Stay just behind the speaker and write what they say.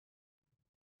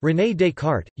René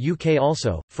Descartes, UK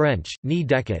also, French, Né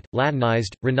Descartes,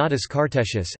 Latinized, Renatus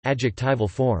Cartesius, adjectival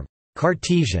form,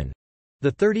 Cartesian.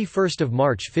 The 31st of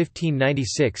March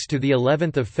 1596 to the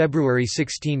 11th of February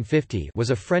 1650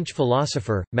 was a French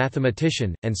philosopher,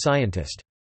 mathematician, and scientist.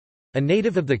 A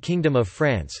native of the Kingdom of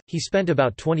France, he spent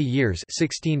about 20 years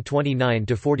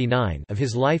 (1629–49) of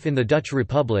his life in the Dutch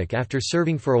Republic after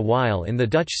serving for a while in the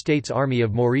Dutch States Army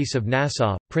of Maurice of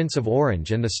Nassau, Prince of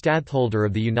Orange and the Stadtholder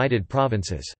of the United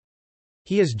Provinces.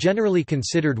 He is generally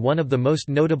considered one of the most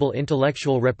notable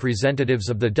intellectual representatives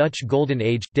of the Dutch Golden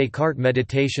Age. Descartes'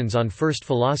 Meditations on First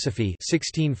Philosophy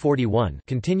 1641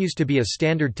 continues to be a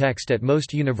standard text at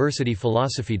most university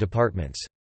philosophy departments.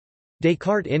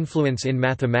 Descartes' influence in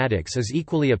mathematics is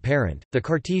equally apparent. The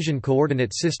Cartesian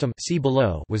coordinate system, see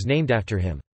below, was named after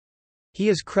him. He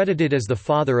is credited as the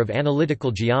father of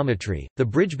analytical geometry, the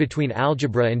bridge between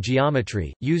algebra and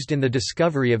geometry, used in the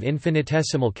discovery of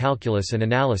infinitesimal calculus and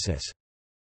analysis.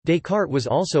 Descartes was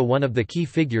also one of the key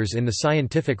figures in the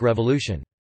scientific revolution.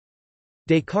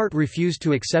 Descartes refused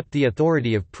to accept the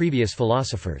authority of previous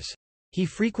philosophers. He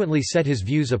frequently set his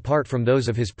views apart from those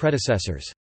of his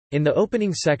predecessors. In the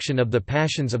opening section of The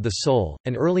Passions of the Soul,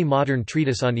 an early modern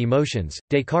treatise on emotions,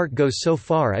 Descartes goes so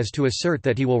far as to assert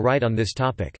that he will write on this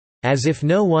topic, "as if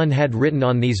no one had written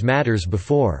on these matters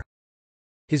before."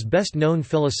 His best-known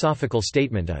philosophical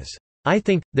statement is, "I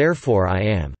think, therefore I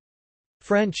am."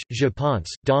 French, je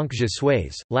pense, donc je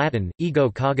suis, Latin,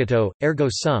 ego cogito, ergo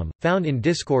sum, found in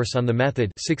Discourse on the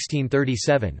Method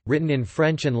 1637, written in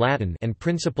French and Latin, and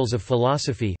Principles of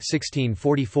Philosophy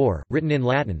 1644, written in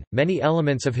Latin. Many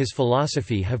elements of his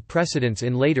philosophy have precedence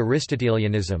in late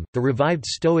Aristotelianism, the revived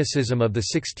Stoicism of the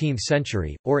 16th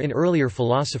century, or in earlier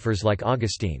philosophers like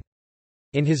Augustine.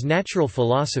 In his natural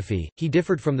philosophy, he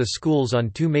differed from the schools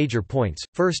on two major points.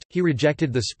 First, he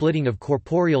rejected the splitting of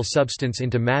corporeal substance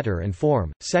into matter and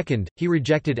form. Second, he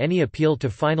rejected any appeal to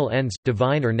final ends,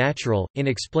 divine or natural, in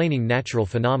explaining natural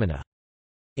phenomena.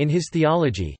 In his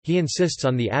theology, he insists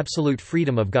on the absolute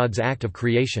freedom of God's act of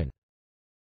creation.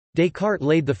 Descartes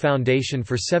laid the foundation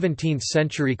for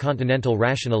 17th-century continental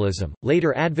rationalism,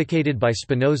 later advocated by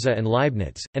Spinoza and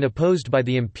Leibniz, and opposed by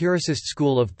the empiricist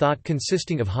school of thought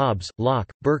consisting of Hobbes, Locke,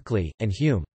 Berkeley, and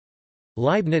Hume.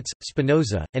 Leibniz,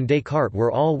 Spinoza, and Descartes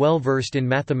were all well versed in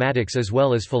mathematics as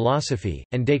well as philosophy,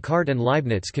 and Descartes and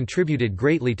Leibniz contributed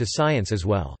greatly to science as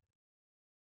well.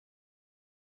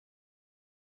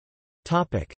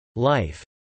 Life.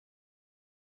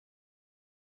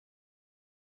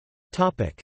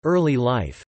 Early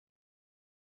life.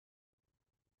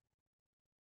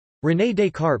 René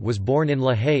Descartes was born in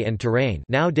La Haye and Touraine,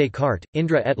 now Descartes,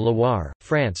 Indre et Loire,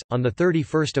 France, on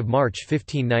 31 March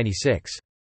 1596.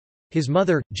 His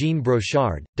mother, Jeanne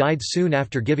Brochard, died soon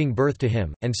after giving birth to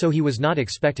him, and so he was not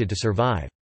expected to survive.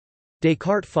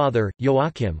 Descartes' father,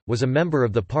 Joachim, was a member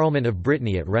of the Parliament of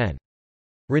Brittany at Rennes.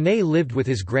 René lived with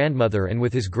his grandmother and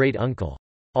with his great-uncle.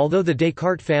 Although the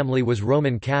Descartes family was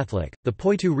Roman Catholic, the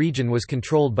Poitou region was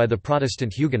controlled by the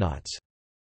Protestant Huguenots.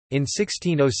 In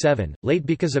 1607, late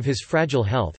because of his fragile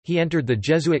health, he entered the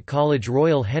Jesuit College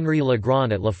Royal Henri Le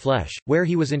Grand at La Flèche, where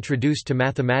he was introduced to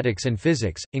mathematics and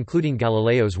physics, including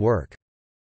Galileo's work.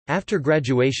 After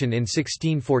graduation in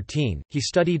 1614, he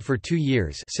studied for 2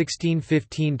 years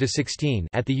 (1615–16)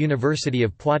 at the University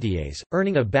of Poitiers,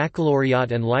 earning a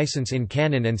baccalaureate and license in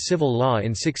canon and civil law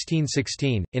in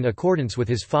 1616, in accordance with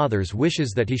his father's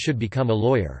wishes that he should become a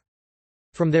lawyer.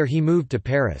 From there he moved to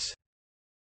Paris.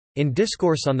 In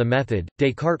Discourse on the Method,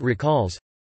 Descartes recalls,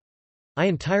 "I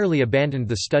entirely abandoned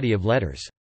the study of letters.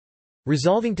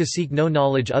 Resolving to seek no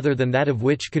knowledge other than that of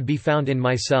which could be found in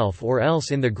myself or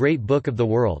else in the great book of the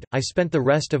world, I spent the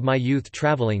rest of my youth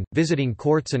travelling, visiting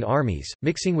courts and armies,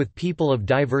 mixing with people of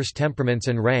diverse temperaments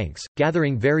and ranks,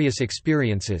 gathering various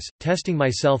experiences, testing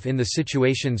myself in the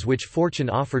situations which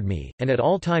fortune offered me, and at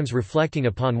all times reflecting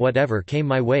upon whatever came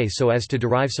my way so as to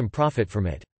derive some profit from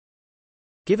it."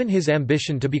 Given his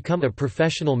ambition to become a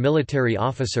professional military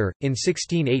officer, in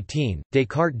 1618,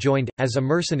 Descartes joined, as a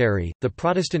mercenary, the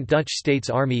Protestant Dutch States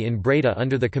Army in Breda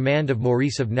under the command of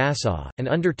Maurice of Nassau, and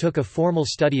undertook a formal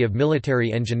study of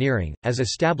military engineering, as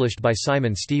established by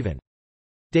Simon Stevin.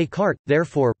 Descartes,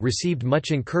 therefore, received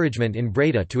much encouragement in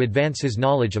Breda to advance his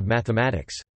knowledge of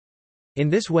mathematics. In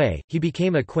this way, he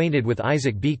became acquainted with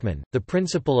Isaac Beeckman, the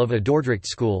principal of a Dordrecht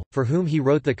school, for whom he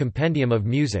wrote the Compendium of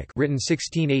Music written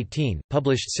 1618,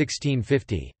 published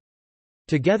 1650.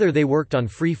 Together they worked on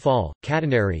free fall,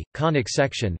 catenary, conic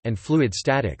section, and fluid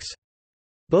statics.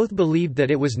 Both believed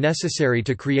that it was necessary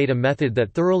to create a method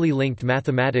that thoroughly linked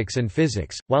mathematics and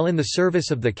physics. While in the service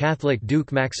of the Catholic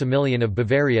Duke Maximilian of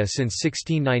Bavaria since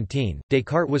 1619,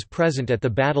 Descartes was present at the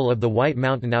Battle of the White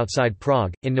Mountain outside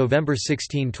Prague, in November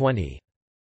 1620.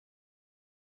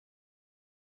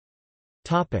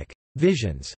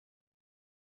 Visions.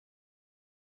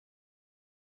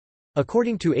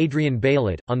 According to Adrian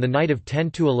Baillet, on the night of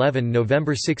 10–11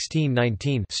 November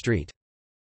 1619 St.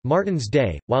 Martin's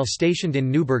Day, while stationed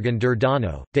in Neubergen der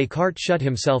Donau, Descartes shut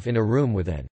himself in a room with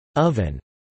an oven,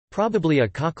 probably a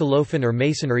cockalophon or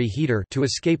masonry heater, to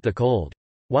escape the cold.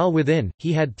 While within,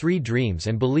 he had 3 dreams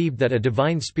and believed that a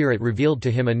divine spirit revealed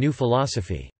to him a new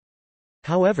philosophy.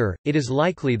 However, it is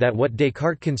likely that what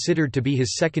Descartes considered to be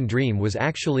his second dream was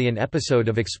actually an episode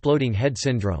of exploding head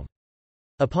syndrome.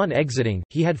 Upon exiting,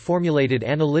 he had formulated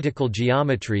analytical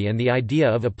geometry and the idea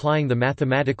of applying the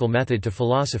mathematical method to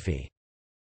philosophy.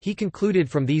 He concluded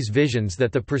from these visions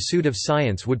that the pursuit of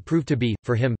science would prove to be,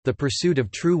 for him, the pursuit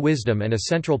of true wisdom and a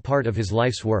central part of his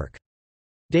life's work.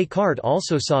 Descartes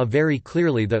also saw very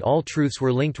clearly that all truths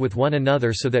were linked with one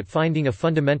another, so that finding a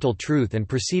fundamental truth and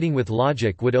proceeding with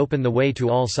logic would open the way to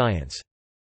all science.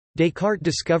 Descartes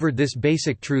discovered this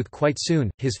basic truth quite soon,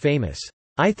 his famous,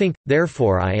 "I think,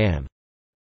 therefore I am."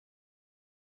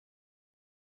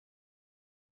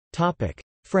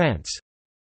 France.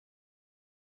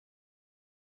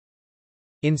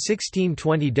 In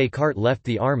 1620 Descartes left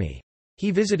the army. He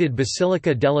visited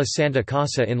Basilica della Santa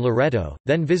Casa in Loreto,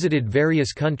 then visited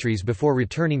various countries before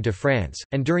returning to France,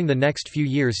 and during the next few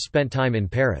years spent time in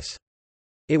Paris.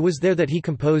 It was there that he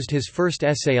composed his first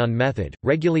essay on method,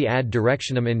 Reguli ad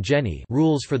directionem ingeni,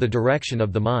 rules for the direction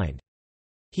of the mind.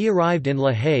 He arrived in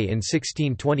La Haye in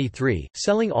 1623,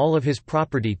 selling all of his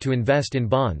property to invest in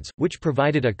bonds, which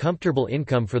provided a comfortable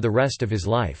income for the rest of his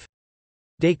life.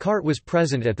 Descartes was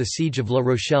present at the siege of La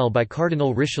Rochelle by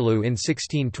Cardinal Richelieu in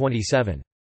 1627.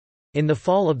 In the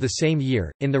fall of the same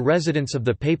year, in the residence of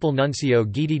the papal nuncio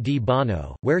Guidi di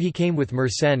Bono, where he came with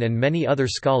Mersenne and many other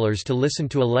scholars to listen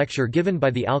to a lecture given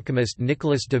by the alchemist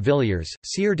Nicolas de Villiers,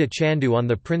 Sieur de Chandoux, on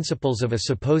the principles of a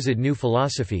supposed new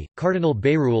philosophy, Cardinal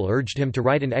Bérulle urged him to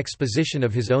write an exposition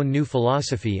of his own new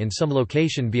philosophy in some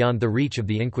location beyond the reach of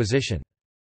the Inquisition.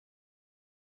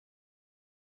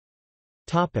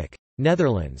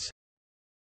 Netherlands.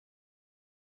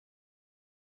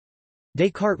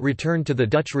 Descartes returned to the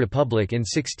Dutch Republic in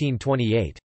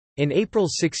 1628. In April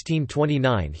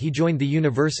 1629 he joined the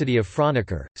University of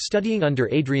Franeker, studying under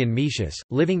Adrian Metius,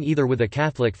 living either with a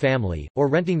Catholic family, or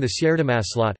renting the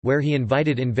Sierdemasslot, where he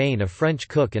invited in vain a French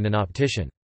cook and an optician.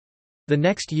 The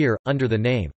next year, under the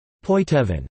name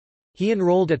Poitevin, he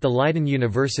enrolled at the Leiden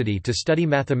University to study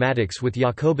mathematics with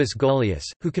Jacobus Golius,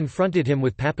 who confronted him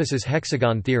with Pappus's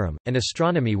hexagon theorem, and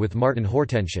astronomy with Martin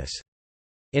Hortensius.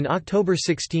 In October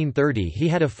 1630 he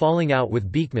had a falling out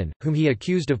with Beekman, whom he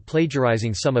accused of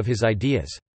plagiarizing some of his ideas.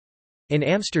 In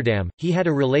Amsterdam, he had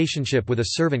a relationship with a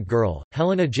servant girl,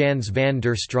 Helena Jans van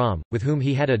der Stroom, with whom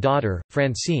he had a daughter,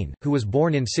 Francine, who was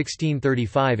born in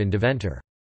 1635 in Deventer.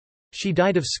 She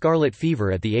died of scarlet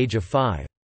fever at the age of 5.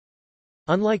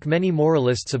 Unlike many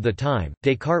moralists of the time,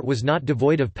 Descartes was not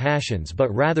devoid of passions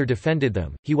but rather defended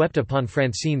them. He wept upon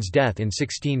Francine's death in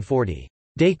 1640.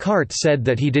 Descartes said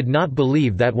that he did not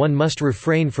believe that one must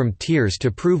refrain from tears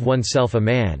to prove oneself a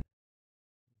man.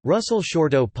 Russell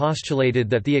Shorto postulated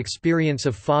that the experience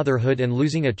of fatherhood and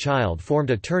losing a child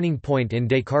formed a turning point in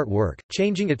Descartes' work,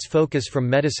 changing its focus from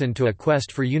medicine to a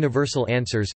quest for universal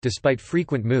answers. Despite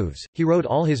frequent moves, he wrote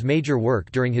all his major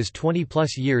work during his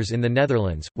 20-plus years in the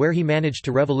Netherlands, where he managed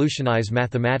to revolutionize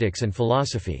mathematics and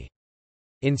philosophy.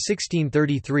 In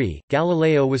 1633,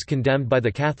 Galileo was condemned by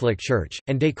the Catholic Church,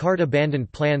 and Descartes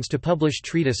abandoned plans to publish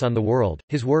Treatise on the World,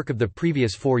 his work of the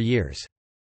previous 4 years.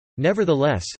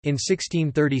 Nevertheless, in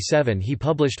 1637 he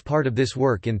published part of this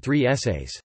work in 3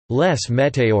 essays, Les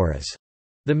Météores,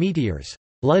 the meteors,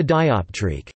 La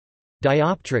Dioptrique,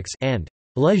 Dioptrics, and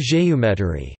La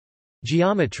Géométrie,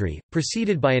 geometry,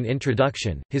 preceded by an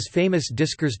introduction, his famous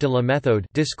Discours de la méthode,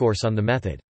 discourse on the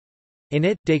method. In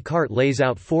it, Descartes lays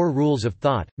out 4 rules of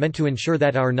thought, meant to ensure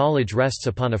that our knowledge rests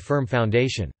upon a firm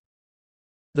foundation.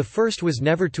 The first was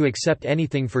never to accept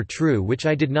anything for true which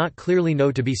I did not clearly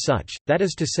know to be such, that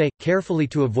is to say, carefully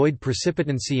to avoid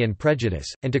precipitancy and prejudice,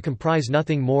 and to comprise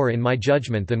nothing more in my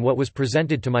judgment than what was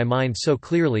presented to my mind so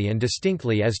clearly and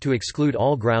distinctly as to exclude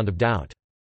all ground of doubt.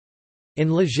 In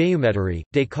La Géométrie,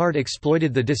 Descartes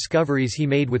exploited the discoveries he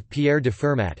made with Pierre de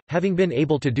Fermat, having been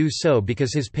able to do so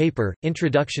because his paper,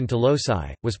 Introduction to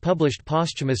Loci, was published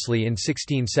posthumously in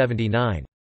 1679.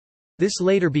 This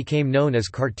later became known as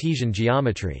Cartesian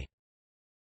geometry.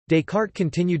 Descartes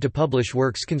continued to publish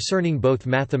works concerning both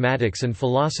mathematics and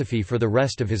philosophy for the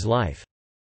rest of his life.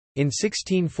 In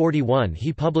 1641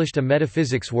 he published a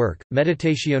metaphysics work,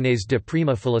 Meditationes de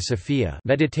prima philosophia,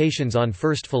 Meditations on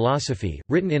First Philosophy,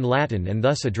 written in Latin and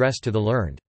thus addressed to the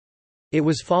learned. It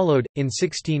was followed, in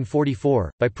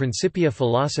 1644, by Principia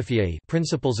Philosophiae,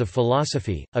 Principles of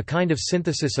Philosophy, a kind of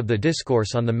synthesis of the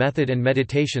discourse on the method and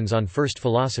meditations on first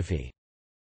philosophy.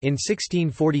 In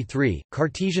 1643,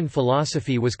 Cartesian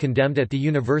philosophy was condemned at the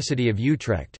University of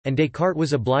Utrecht, and Descartes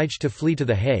was obliged to flee to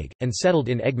The Hague, and settled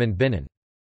in Egmond Binnen.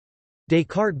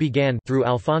 Descartes began, through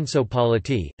Alfonso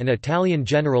Politi, an Italian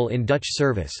general in Dutch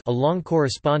service, a long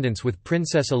correspondence with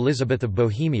Princess Elizabeth of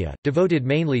Bohemia, devoted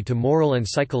mainly to moral and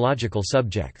psychological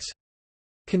subjects.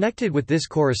 Connected with this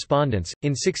correspondence,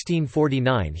 in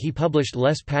 1649 he published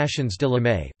Les Passions de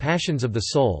l'âme, Passions of the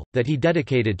Soul, that he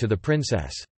dedicated to the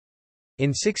princess.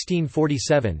 In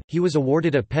 1647, he was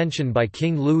awarded a pension by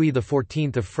King Louis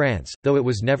XIV of France, though it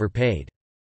was never paid.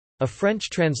 A French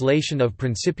translation of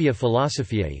Principia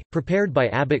Philosophiae, prepared by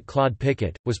Abbot Claude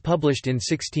Picquet, was published in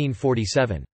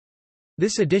 1647.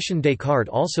 This edition Descartes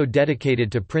also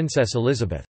dedicated to Princess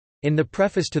Elizabeth. In the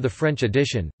preface to the French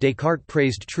edition, Descartes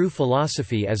praised true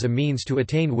philosophy as a means to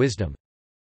attain wisdom.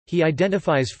 He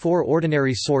identifies 4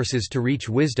 ordinary sources to reach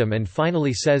wisdom and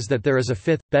finally says that there is a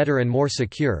fifth, better and more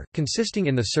secure, consisting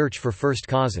in the search for first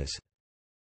causes.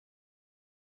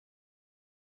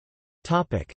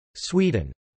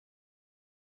 Sweden.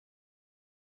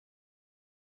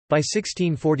 By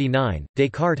 1649,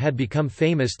 Descartes had become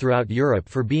famous throughout Europe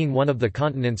for being one of the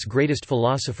continent's greatest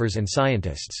philosophers and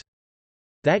scientists.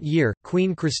 That year,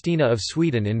 Queen Christina of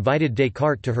Sweden invited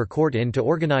Descartes to her court to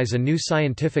organize a new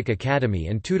scientific academy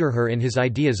and tutor her in his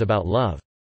ideas about love.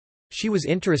 She was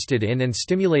interested in and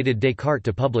stimulated Descartes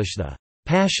to publish the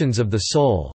Passions of the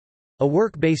Soul, a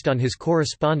work based on his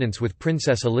correspondence with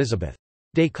Princess Elizabeth.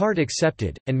 Descartes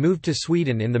accepted, and moved to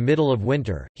Sweden in the middle of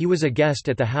winter. He was a guest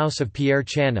at the house of Pierre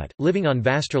Chanut, living on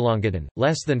Västerlånggatan,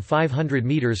 less than 500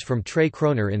 metres from Tre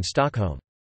Kronor in Stockholm.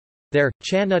 There,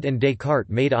 Chanut and Descartes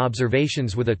made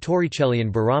observations with a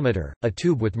Torricellian barometer, a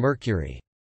tube with mercury.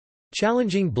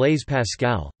 Challenging Blaise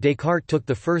Pascal, Descartes took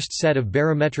the first set of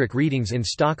barometric readings in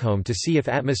Stockholm to see if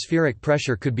atmospheric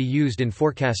pressure could be used in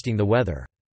forecasting the weather.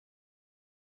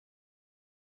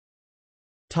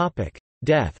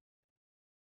 Death.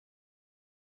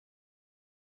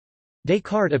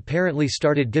 Descartes apparently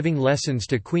started giving lessons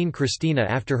to Queen Christina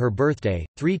after her birthday,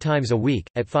 3 times a week,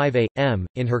 at 5 a.m.,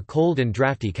 in her cold and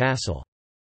drafty castle.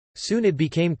 Soon it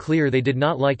became clear they did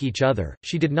not like each other.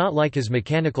 She did not like his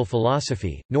mechanical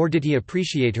philosophy, nor did he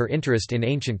appreciate her interest in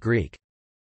ancient Greek.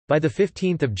 By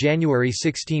 15 January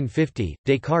 1650,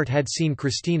 Descartes had seen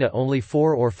Christina only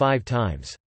 4 or 5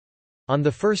 times. On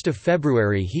 1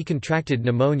 February he contracted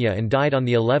pneumonia and died on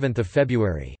the 11th of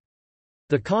February.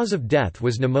 The cause of death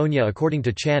was pneumonia according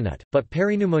to Chanut, but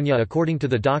peripneumonia according to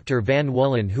the doctor Van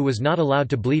Wullen, who was not allowed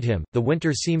to bleed him. The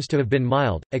winter seems to have been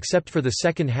mild, except for the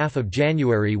second half of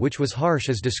January, which was harsh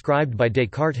as described by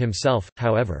Descartes himself.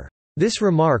 However, this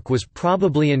remark was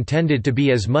probably intended to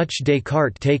be as much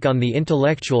Descartes' take on the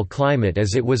intellectual climate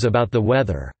as it was about the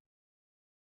weather.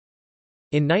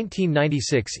 In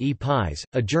 1996 E. Pies,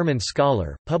 a German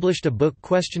scholar, published a book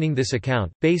questioning this account,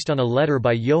 based on a letter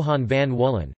by Johann van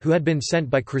Wullen, who had been sent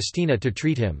by Christina to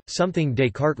treat him, something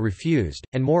Descartes refused,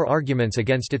 and more arguments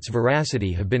against its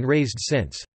veracity have been raised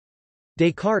since.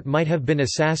 Descartes might have been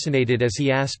assassinated as he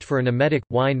asked for an emetic,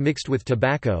 wine mixed with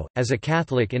tobacco. As a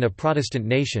Catholic in a Protestant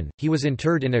nation, he was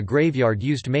interred in a graveyard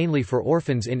used mainly for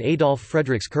orphans in Adolf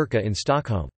Fredrikskirke in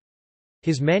Stockholm.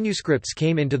 His manuscripts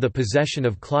came into the possession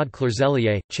of Claude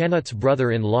Clerselier, Chanut's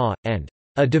brother-in-law, and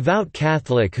a devout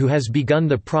Catholic who has begun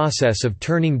the process of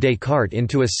turning Descartes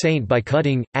into a saint by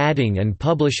cutting, adding and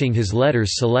publishing his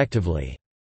letters selectively.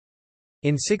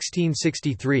 In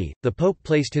 1663, the Pope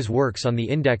placed his works on the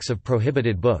Index of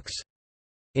Prohibited Books.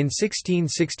 In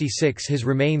 1666 his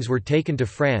remains were taken to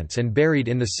France and buried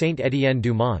in the Saint-Étienne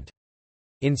du Mont.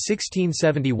 In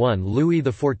 1671 Louis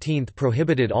XIV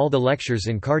prohibited all the lectures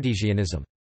in Cartesianism.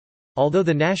 Although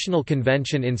the National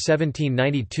Convention in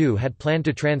 1792 had planned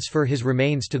to transfer his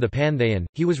remains to the Pantheon,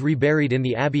 he was reburied in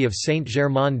the Abbey of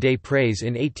Saint-Germain-des-Prés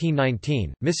in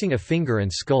 1819, missing a finger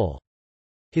and skull.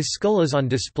 His skull is on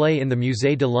display in the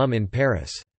Musée de l'Homme in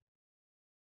Paris.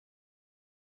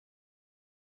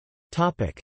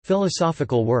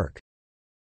 Philosophical work.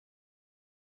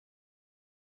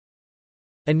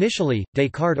 Initially,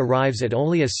 Descartes arrives at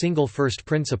only a single first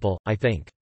principle, I think.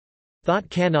 Thought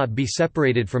cannot be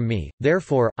separated from me,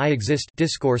 therefore, I exist.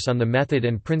 Discourse on the method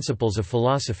and principles of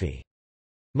philosophy.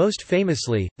 Most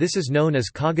famously, this is known as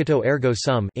cogito ergo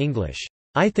sum, English,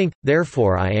 "I think,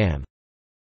 therefore I am."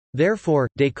 Therefore,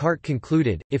 Descartes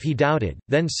concluded, if he doubted,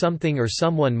 then something or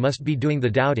someone must be doing the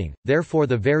doubting, therefore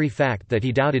the very fact that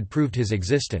he doubted proved his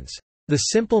existence. The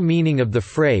simple meaning of the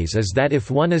phrase is that if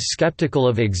one is skeptical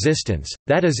of existence,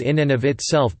 that is in and of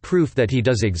itself proof that he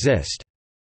does exist.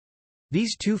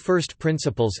 These two first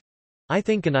principles, I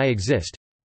think and I exist,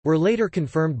 were later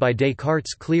confirmed by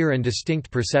Descartes' clear and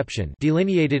distinct perception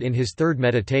delineated in his third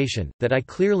meditation, that I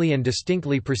clearly and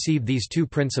distinctly perceive these two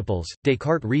principles,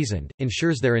 Descartes reasoned,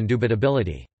 ensures their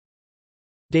indubitability.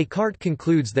 Descartes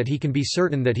concludes that he can be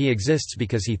certain that he exists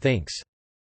because he thinks.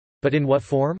 But in what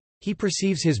form? He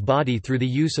perceives his body through the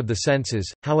use of the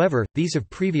senses, however, these have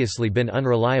previously been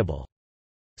unreliable.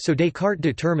 So Descartes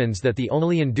determines that the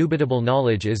only indubitable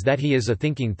knowledge is that he is a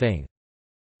thinking thing.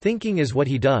 Thinking is what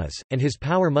he does, and his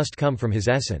power must come from his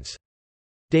essence.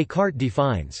 Descartes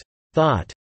defines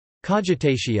thought,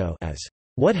 cogitatio, as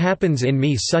what happens in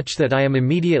me such that I am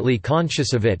immediately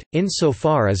conscious of it,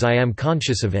 insofar as I am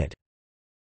conscious of it.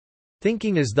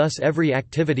 Thinking is thus every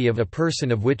activity of a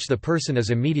person of which the person is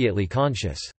immediately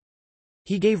conscious.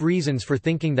 He gave reasons for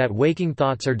thinking that waking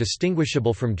thoughts are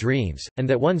distinguishable from dreams, and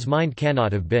that one's mind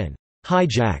cannot have been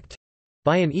hijacked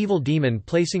by an evil demon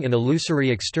placing an illusory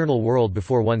external world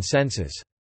before one's senses.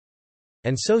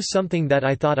 And so something that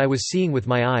I thought I was seeing with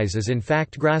my eyes is in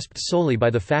fact grasped solely by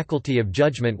the faculty of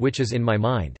judgment which is in my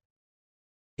mind.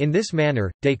 In this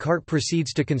manner, Descartes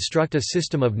proceeds to construct a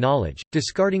system of knowledge,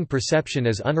 discarding perception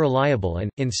as unreliable and,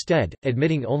 instead,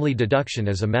 admitting only deduction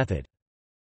as a method.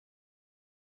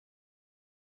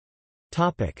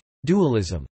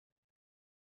 Dualism.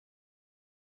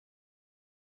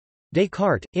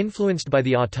 Descartes, influenced by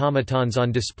the automatons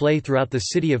on display throughout the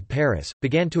city of Paris,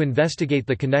 began to investigate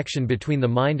the connection between the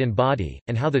mind and body,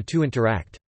 and how the two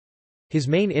interact. His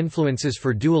main influences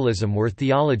for dualism were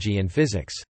theology and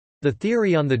physics. The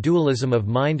theory on the dualism of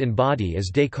mind and body is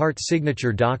Descartes'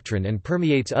 signature doctrine and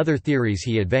permeates other theories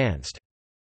he advanced.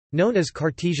 Known as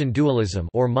Cartesian dualism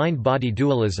or mind-body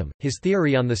dualism, his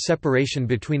theory on the separation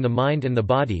between the mind and the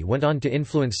body went on to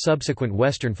influence subsequent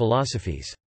Western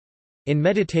philosophies. In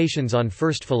Meditations on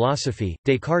First Philosophy,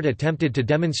 Descartes attempted to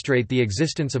demonstrate the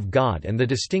existence of God and the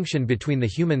distinction between the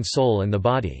human soul and the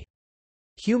body.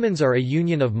 Humans are a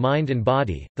union of mind and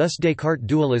body, thus Descartes'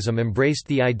 dualism embraced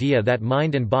the idea that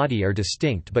mind and body are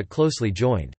distinct but closely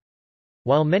joined.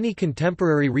 While many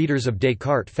contemporary readers of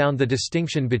Descartes found the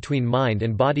distinction between mind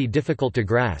and body difficult to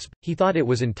grasp, he thought it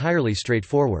was entirely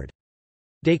straightforward.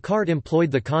 Descartes employed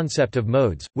the concept of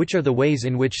modes, which are the ways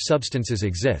in which substances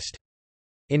exist.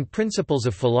 In Principles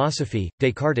of Philosophy,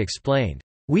 Descartes explained,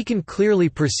 "We can clearly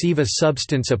perceive a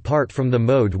substance apart from the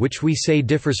mode which we say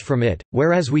differs from it,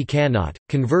 whereas we cannot,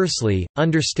 conversely,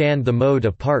 understand the mode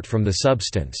apart from the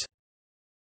substance."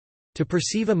 To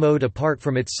perceive a mode apart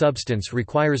from its substance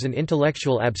requires an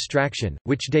intellectual abstraction,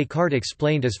 which Descartes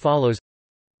explained as follows: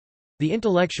 the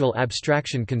intellectual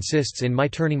abstraction consists in my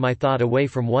turning my thought away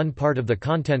from one part of the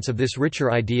contents of this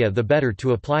richer idea the better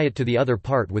to apply it to the other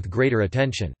part with greater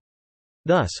attention.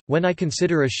 Thus, when I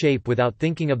consider a shape without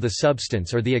thinking of the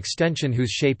substance or the extension whose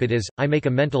shape it is, I make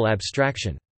a mental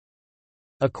abstraction.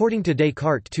 According to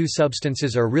Descartes, two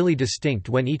substances are really distinct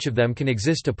when each of them can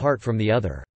exist apart from the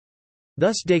other.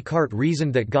 Thus Descartes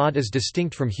reasoned that God is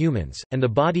distinct from humans, and the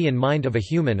body and mind of a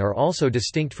human are also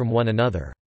distinct from one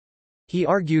another. He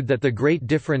argued that the great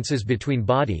differences between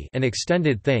body, an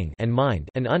extended thing, and mind,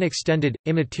 an unextended,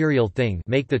 immaterial thing,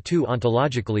 make the two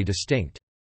ontologically distinct.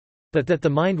 But that the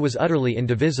mind was utterly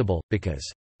indivisible, because,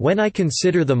 "When I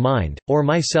consider the mind, or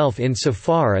myself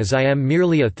insofar as I am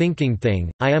merely a thinking thing,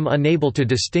 I am unable to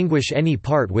distinguish any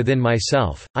part within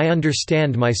myself, I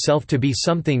understand myself to be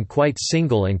something quite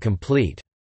single and complete."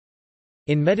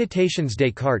 In Meditations,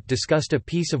 Descartes discussed a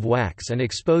piece of wax and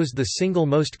exposed the single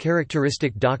most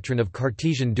characteristic doctrine of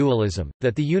Cartesian dualism,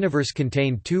 that the universe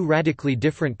contained two radically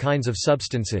different kinds of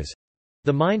substances: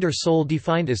 the mind or soul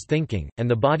defined as thinking, and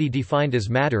the body defined as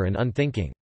matter and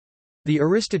unthinking. The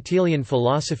Aristotelian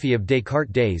philosophy of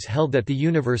Descartes' days held that the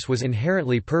universe was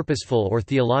inherently purposeful or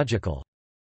theological.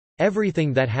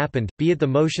 Everything that happened, be it the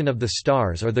motion of the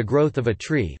stars or the growth of a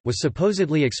tree, was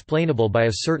supposedly explainable by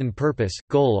a certain purpose,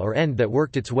 goal or end that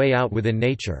worked its way out within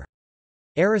nature.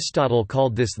 Aristotle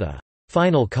called this the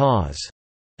final cause,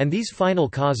 and these final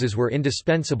causes were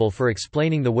indispensable for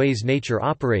explaining the ways nature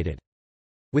operated.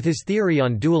 With his theory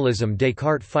on dualism,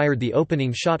 Descartes fired the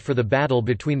opening shot for the battle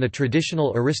between the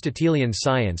traditional Aristotelian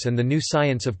science and the new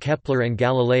science of Kepler and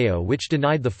Galileo, which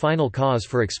denied the final cause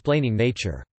for explaining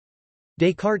nature.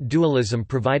 Descartes' dualism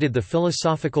provided the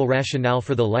philosophical rationale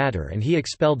for the latter, and he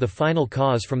expelled the final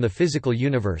cause from the physical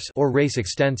universe or res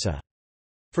extensa.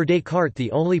 For Descartes,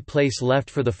 the only place left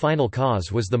for the final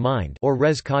cause was the mind, or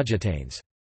res cogitans.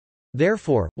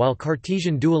 Therefore, while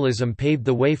Cartesian dualism paved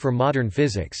the way for modern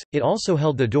physics, it also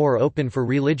held the door open for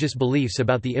religious beliefs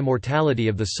about the immortality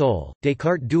of the soul.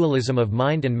 Descartes' dualism of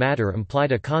mind and matter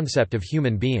implied a concept of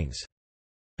human beings.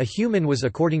 A human was,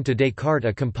 according to Descartes,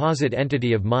 a composite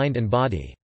entity of mind and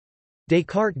body.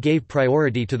 Descartes gave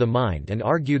priority to the mind and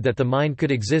argued that the mind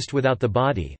could exist without the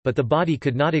body, but the body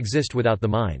could not exist without the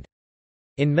mind.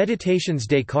 In Meditations,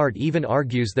 Descartes even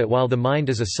argues that while the mind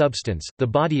is a substance, the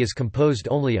body is composed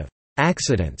only of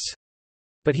accidents.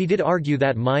 But he did argue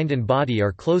that mind and body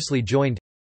are closely joined.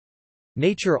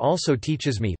 Nature also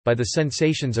teaches me, by the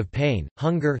sensations of pain,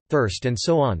 hunger, thirst and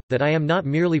so on, that I am not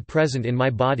merely present in my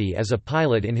body as a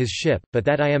pilot in his ship, but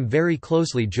that I am very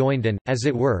closely joined and, as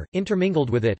it were, intermingled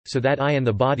with it, so that I and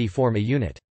the body form a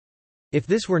unit. If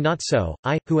this were not so,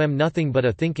 I, who am nothing but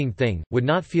a thinking thing, would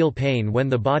not feel pain when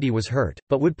the body was hurt,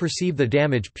 but would perceive the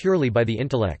damage purely by the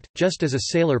intellect, just as a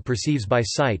sailor perceives by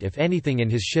sight if anything in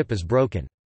his ship is broken.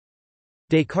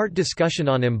 Descartes' discussion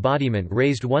on embodiment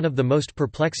raised one of the most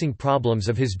perplexing problems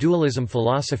of his dualism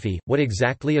philosophy: what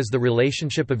exactly is the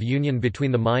relationship of union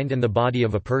between the mind and the body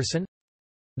of a person?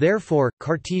 Therefore,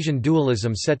 Cartesian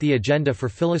dualism set the agenda for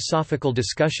philosophical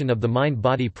discussion of the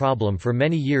mind-body problem for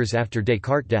many years after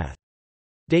Descartes' death.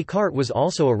 Descartes was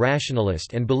also a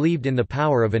rationalist and believed in the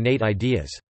power of innate ideas.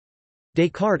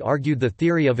 Descartes argued the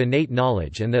theory of innate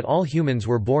knowledge and that all humans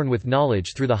were born with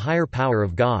knowledge through the higher power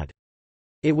of God.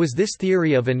 It was this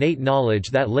theory of innate knowledge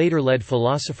that later led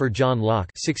philosopher John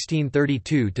Locke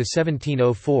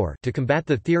 (1632–1704) to combat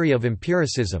the theory of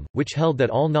empiricism, which held that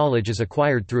all knowledge is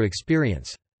acquired through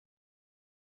experience.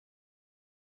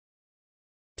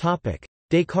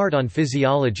 Descartes on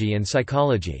physiology and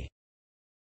psychology.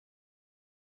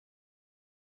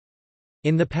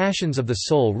 In The Passions of the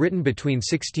Soul, written between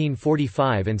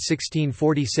 1645 and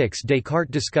 1646,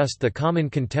 Descartes discussed the common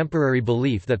contemporary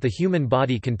belief that the human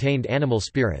body contained animal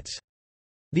spirits.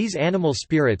 These animal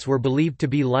spirits were believed to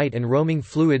be light and roaming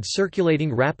fluid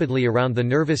circulating rapidly around the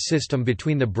nervous system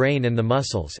between the brain and the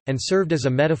muscles, and served as a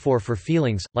metaphor for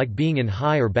feelings, like being in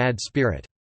high or bad spirit.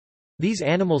 These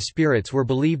animal spirits were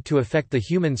believed to affect the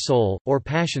human soul, or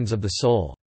passions of the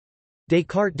soul.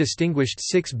 Descartes distinguished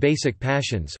 6 basic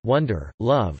passions: wonder,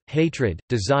 love, hatred,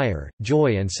 desire,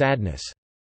 joy and sadness.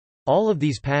 All of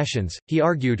these passions, he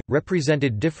argued,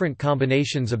 represented different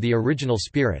combinations of the original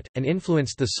spirit, and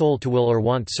influenced the soul to will or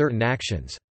want certain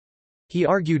actions. He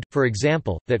argued, for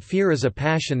example, that fear is a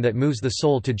passion that moves the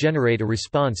soul to generate a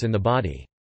response in the body.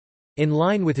 In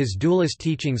line with his dualist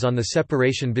teachings on the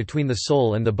separation between the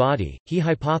soul and the body, he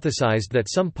hypothesized that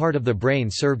some part of the brain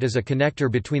served as a connector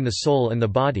between the soul and the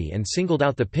body and singled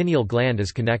out the pineal gland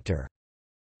as connector.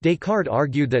 Descartes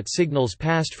argued that signals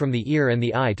passed from the ear and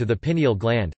the eye to the pineal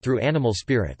gland, through animal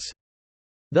spirits.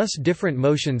 Thus different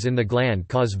motions in the gland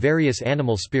cause various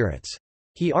animal spirits.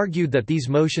 He argued that these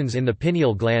motions in the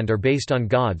pineal gland are based on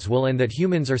God's will and that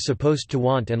humans are supposed to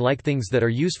want and like things that are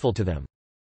useful to them.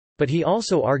 But he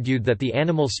also argued that the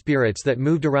animal spirits that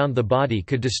moved around the body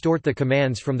could distort the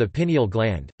commands from the pineal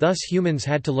gland, thus humans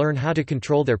had to learn how to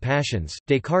control their passions.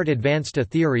 Descartes advanced a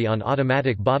theory on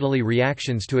automatic bodily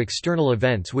reactions to external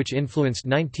events which influenced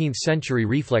 19th-century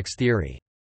reflex theory.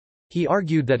 He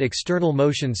argued that external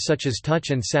motions such as touch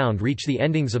and sound reach the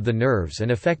endings of the nerves and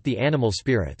affect the animal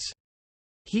spirits.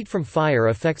 Heat from fire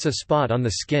affects a spot on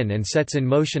the skin and sets in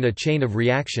motion a chain of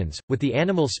reactions, with the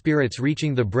animal spirits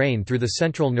reaching the brain through the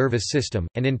central nervous system,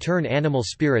 and in turn animal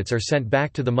spirits are sent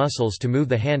back to the muscles to move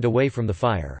the hand away from the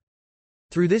fire.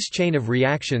 Through this chain of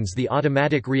reactions, the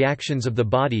automatic reactions of the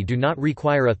body do not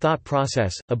require a thought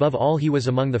process. Above all, he was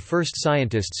among the first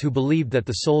scientists who believed that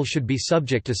the soul should be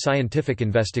subject to scientific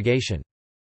investigation.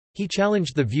 He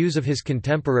challenged the views of his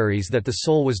contemporaries that the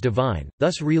soul was divine,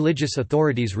 thus religious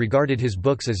authorities regarded his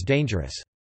books as dangerous.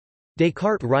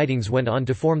 Descartes' writings went on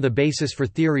to form the basis for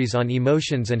theories on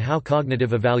emotions and how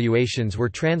cognitive evaluations were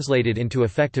translated into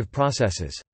effective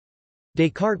processes.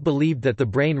 Descartes believed that the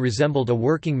brain resembled a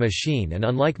working machine and,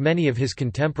 unlike many of his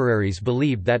contemporaries,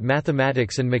 believed that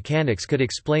mathematics and mechanics could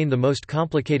explain the most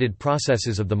complicated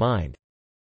processes of the mind.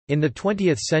 In the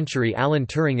 20th century, Alan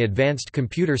Turing advanced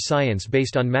computer science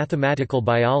based on mathematical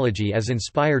biology as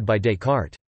inspired by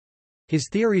Descartes. His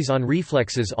theories on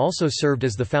reflexes also served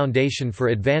as the foundation for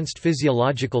advanced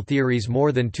physiological theories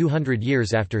more than 200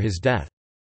 years after his death.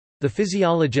 The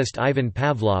physiologist Ivan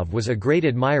Pavlov was a great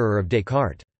admirer of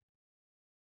Descartes.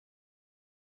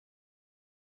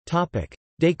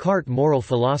 Descartes' moral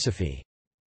philosophy.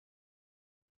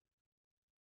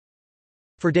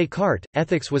 For Descartes,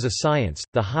 ethics was a science,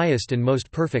 the highest and most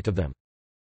perfect of them.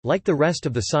 Like the rest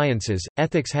of the sciences,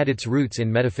 ethics had its roots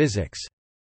in metaphysics.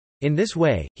 In this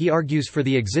way, he argues for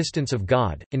the existence of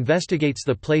God, investigates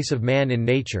the place of man in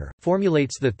nature,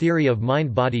 formulates the theory of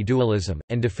mind-body dualism,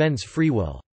 and defends free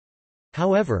will.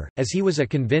 However, as he was a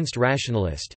convinced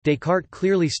rationalist, Descartes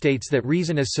clearly states that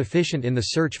reason is sufficient in the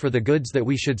search for the goods that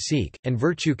we should seek, and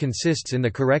virtue consists in the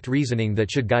correct reasoning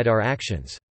that should guide our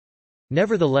actions.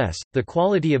 Nevertheless, the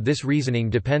quality of this reasoning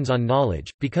depends on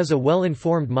knowledge, because a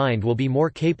well-informed mind will be more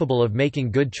capable of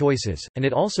making good choices, and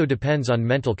it also depends on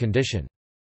mental condition.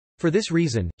 For this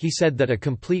reason, he said that a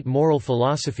complete moral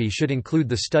philosophy should include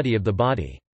the study of the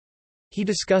body. He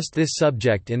discussed this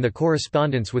subject in the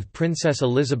correspondence with Princess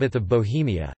Elizabeth of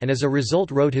Bohemia, and as a result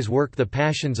wrote his work The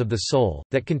Passions of the Soul,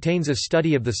 that contains a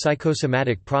study of the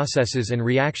psychosomatic processes and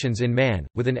reactions in man,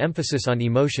 with an emphasis on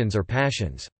emotions or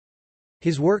passions.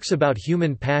 His works about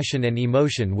human passion and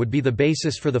emotion would be the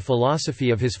basis for the philosophy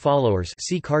of his followers,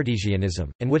 see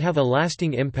Cartesianism, and would have a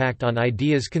lasting impact on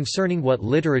ideas concerning what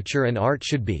literature and art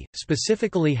should be,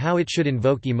 specifically how it should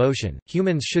invoke emotion.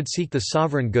 Humans should seek the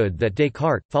sovereign good that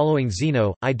Descartes, following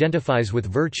Zeno, identifies with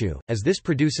virtue, as this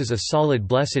produces a solid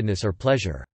blessedness or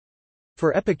pleasure.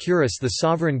 For Epicurus the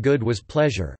sovereign good was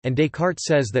pleasure, and Descartes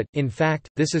says that, in fact,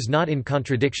 this is not in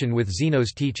contradiction with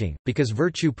Zeno's teaching, because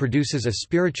virtue produces a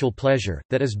spiritual pleasure,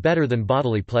 that is better than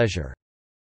bodily pleasure.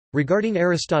 Regarding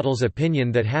Aristotle's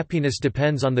opinion that happiness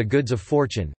depends on the goods of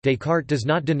fortune, Descartes does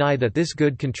not deny that this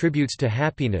good contributes to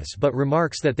happiness but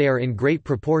remarks that they are in great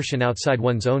proportion outside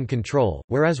one's own control,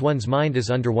 whereas one's mind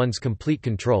is under one's complete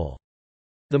control.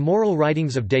 The moral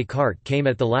writings of Descartes came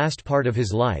at the last part of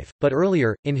his life, but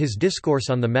earlier, in his discourse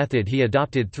on the method he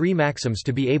adopted three maxims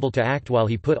to be able to act while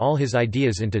he put all his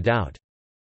ideas into doubt.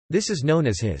 This is known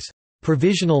as his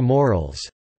provisional morals.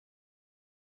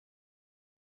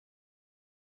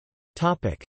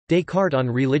 Descartes on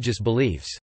religious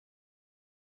beliefs.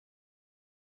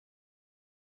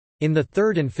 In the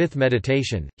third and fifth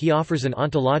meditation, he offers an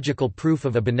ontological proof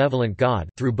of a benevolent God,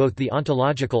 through both the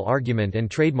ontological argument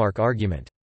and trademark argument.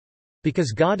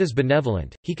 Because God is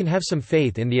benevolent, he can have some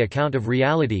faith in the account of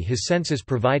reality his senses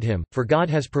provide him, for God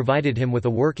has provided him with a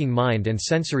working mind and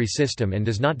sensory system and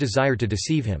does not desire to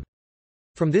deceive him.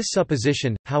 From this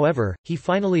supposition, however, he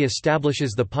finally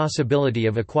establishes the possibility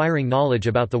of acquiring knowledge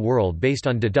about the world based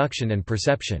on deduction and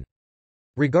perception.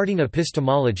 Regarding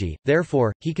epistemology,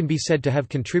 therefore, he can be said to have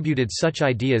contributed such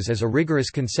ideas as a rigorous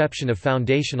conception of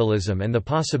foundationalism and the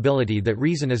possibility that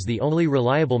reason is the only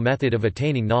reliable method of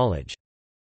attaining knowledge.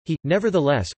 He,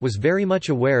 nevertheless, was very much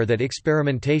aware that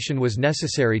experimentation was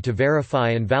necessary to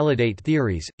verify and validate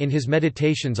theories. In his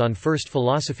Meditations on First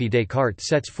Philosophy, Descartes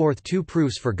sets forth two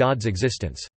proofs for God's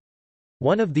existence.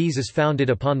 One of these is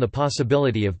founded upon the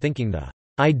possibility of thinking the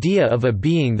idea of a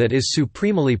being that is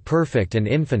supremely perfect and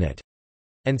infinite,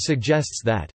 and suggests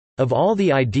that, of all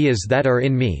the ideas that are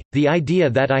in me, the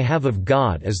idea that I have of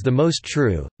God is the most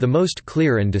true, the most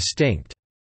clear and distinct.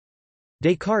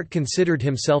 Descartes considered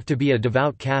himself to be a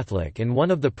devout Catholic, and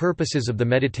one of the purposes of the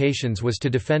Meditations was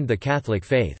to defend the Catholic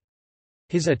faith.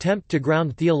 His attempt to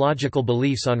ground theological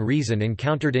beliefs on reason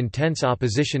encountered intense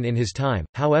opposition in his time.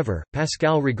 However,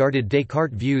 Pascal regarded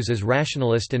Descartes' views as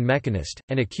rationalist and mechanist,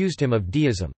 and accused him of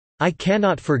deism. I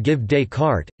cannot forgive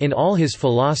Descartes. In all his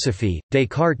philosophy,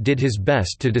 Descartes did his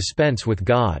best to dispense with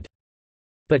God.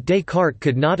 But Descartes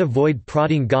could not avoid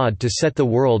prodding God to set the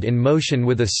world in motion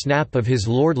with a snap of his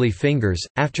lordly fingers.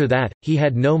 After that, he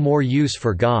had no more use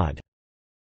for God.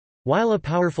 While a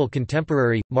powerful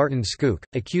contemporary, Martin Scook,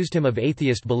 accused him of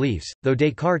atheist beliefs, though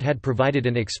Descartes had provided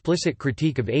an explicit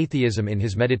critique of atheism in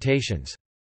his Meditations.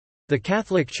 The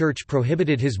Catholic Church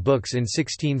prohibited his books in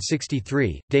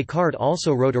 1663. Descartes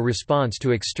also wrote a response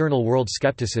to external world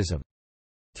skepticism.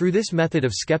 Through this method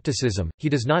of skepticism, he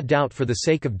does not doubt for the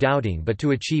sake of doubting but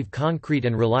to achieve concrete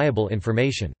and reliable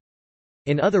information.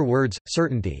 In other words,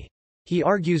 certainty. He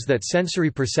argues that sensory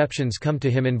perceptions come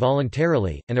to him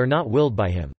involuntarily, and are not willed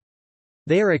by him.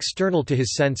 They are external to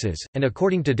his senses, and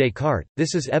according to Descartes,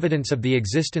 this is evidence of the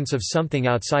existence of something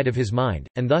outside of his mind,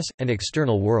 and thus, an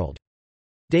external world.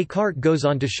 Descartes goes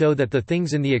on to show that the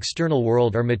things in the external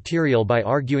world are material by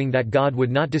arguing that God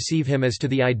would not deceive him as to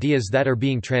the ideas that are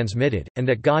being transmitted, and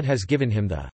that God has given him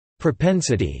the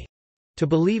propensity to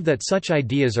believe that such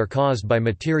ideas are caused by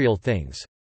material things.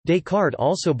 Descartes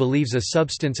also believes a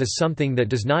substance is something that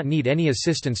does not need any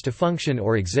assistance to function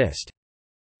or exist.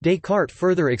 Descartes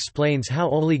further explains how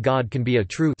only God can be a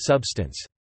true substance.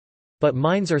 But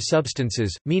minds are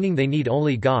substances, meaning they need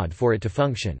only God for it to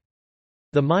function.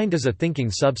 The mind is a thinking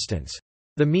substance.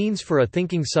 The means for a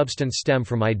thinking substance stem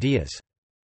from ideas.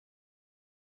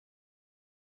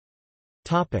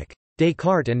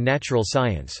 Descartes and natural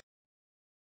science.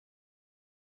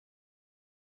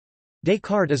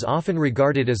 Descartes is often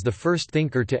regarded as the first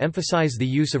thinker to emphasize the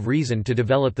use of reason to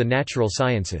develop the natural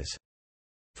sciences.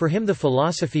 For him, the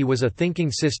philosophy was a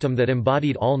thinking system that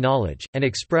embodied all knowledge, and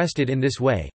expressed it in this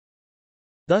way.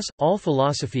 Thus, all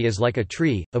philosophy is like a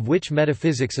tree, of which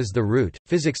metaphysics is the root,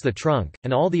 physics the trunk,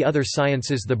 and all the other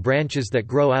sciences the branches that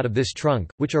grow out of this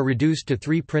trunk, which are reduced to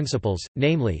three principles,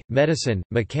 namely, medicine,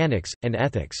 mechanics, and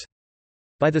ethics.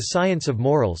 By the science of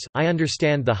morals, I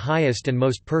understand the highest and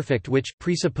most perfect which,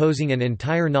 presupposing an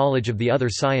entire knowledge of the other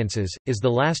sciences, is the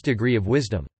last degree of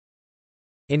wisdom.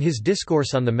 In his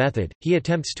discourse on the method, he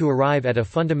attempts to arrive at a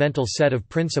fundamental set of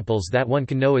principles that one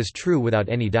can know as true without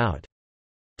any doubt.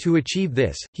 To achieve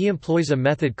this, he employs a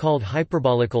method called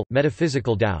hyperbolical,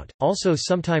 metaphysical doubt, also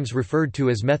sometimes referred to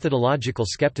as methodological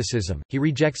skepticism. He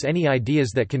rejects any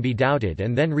ideas that can be doubted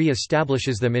and then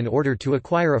re-establishes them in order to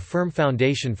acquire a firm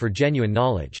foundation for genuine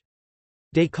knowledge.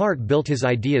 Descartes built his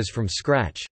ideas from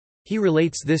scratch. He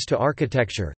relates this to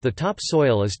architecture: the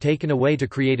topsoil is taken away to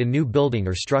create a new building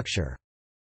or structure.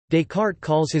 Descartes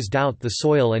calls his doubt the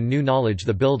soil and new knowledge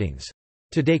the buildings.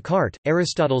 To Descartes,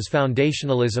 Aristotle's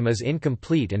foundationalism is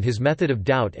incomplete and his method of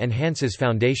doubt enhances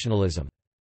foundationalism.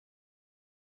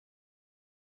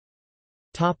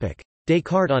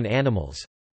 Descartes on animals.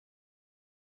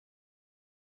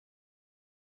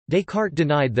 Descartes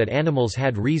denied that animals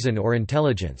had reason or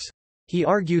intelligence. He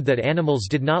argued that animals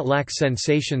did not lack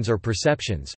sensations or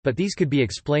perceptions, but these could be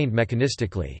explained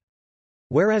mechanistically.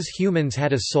 Whereas humans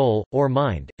had a soul, or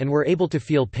mind, and were able to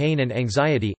feel pain and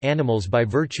anxiety, animals by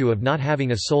virtue of not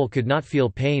having a soul could not feel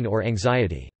pain or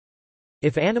anxiety.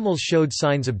 If animals showed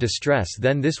signs of distress,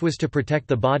 then this was to protect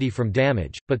the body from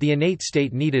damage, but the innate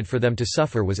state needed for them to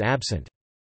suffer was absent.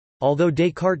 Although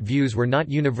Descartes' views were not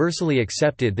universally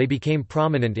accepted, they became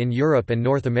prominent in Europe and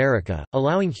North America,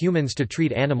 allowing humans to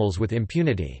treat animals with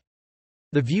impunity.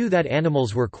 The view that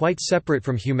animals were quite separate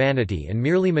from humanity and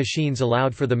merely machines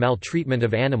allowed for the maltreatment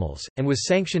of animals, and was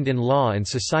sanctioned in law and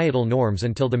societal norms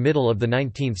until the middle of the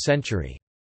 19th century.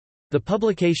 The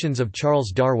publications of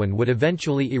Charles Darwin would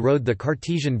eventually erode the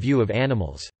Cartesian view of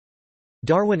animals.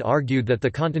 Darwin argued that the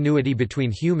continuity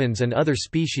between humans and other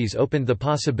species opened the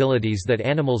possibilities that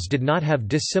animals did not have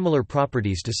dissimilar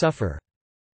properties to suffer.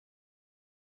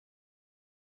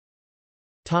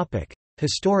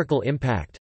 Historical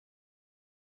impact.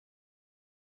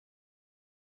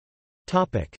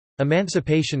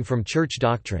 Emancipation from church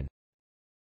doctrine.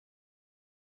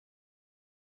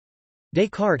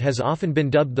 Descartes has often been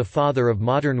dubbed the father of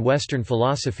modern Western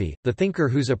philosophy, the thinker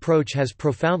whose approach has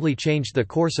profoundly changed the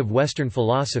course of Western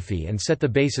philosophy and set the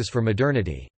basis for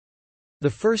modernity. The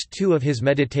first two of his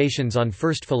meditations on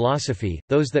first philosophy,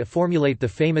 those that formulate the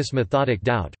famous methodic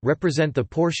doubt, represent the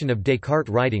portion of Descartes'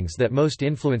 writings that most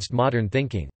influenced modern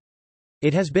thinking.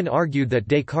 It has been argued that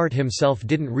Descartes himself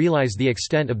didn't realize the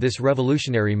extent of this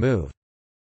revolutionary move.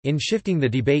 In shifting the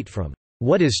debate from,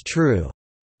 "What is true?"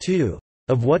 to,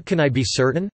 "Of what can I be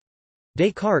certain?"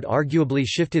 Descartes arguably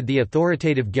shifted the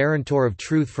authoritative guarantor of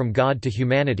truth from God to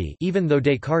humanity, even though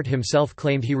Descartes himself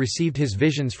claimed he received his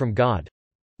visions from God.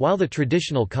 While the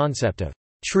traditional concept of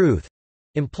truth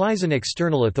implies an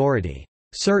external authority,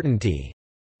 certainty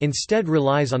instead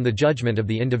relies on the judgment of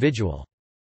the individual.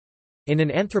 In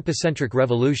an anthropocentric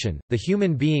revolution, the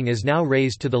human being is now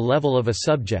raised to the level of a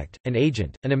subject, an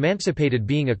agent, an emancipated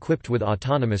being equipped with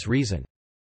autonomous reason.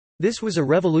 This was a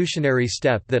revolutionary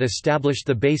step that established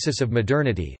the basis of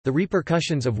modernity, the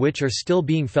repercussions of which are still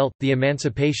being felt: the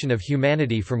emancipation of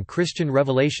humanity from Christian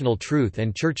revelational truth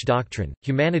and church doctrine,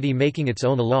 humanity making its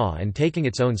own law and taking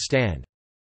its own stand.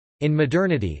 In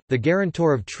modernity, the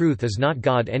guarantor of truth is not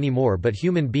God anymore but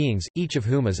human beings, each of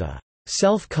whom is a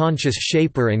self-conscious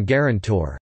shaper and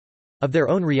guarantor of their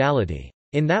own reality.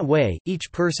 In that way,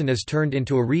 each person is turned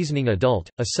into a reasoning adult,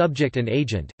 a subject and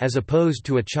agent, as opposed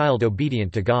to a child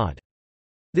obedient to God.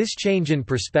 This change in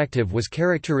perspective was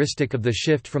characteristic of the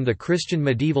shift from the Christian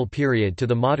medieval period to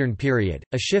the modern period,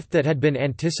 a shift that had been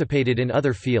anticipated in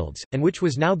other fields, and which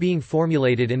was now being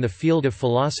formulated in the field of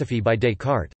philosophy by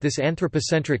Descartes. This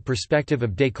anthropocentric perspective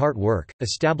of Descartes' work,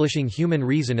 establishing human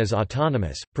reason as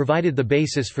autonomous, provided the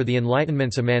basis for the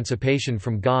Enlightenment's emancipation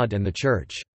from God and the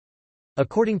Church.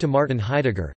 According to Martin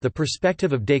Heidegger, the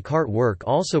perspective of Descartes' work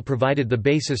also provided the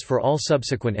basis for all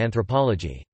subsequent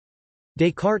anthropology.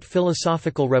 Descartes'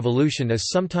 philosophical revolution is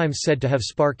sometimes said to have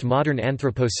sparked modern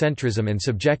anthropocentrism and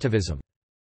subjectivism.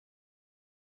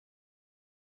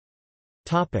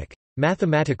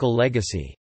 Mathematical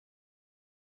legacy.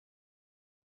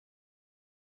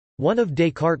 One of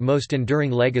Descartes' most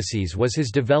enduring legacies was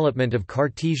his development of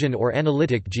Cartesian or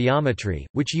analytic geometry,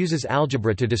 which uses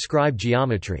algebra to describe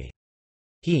geometry.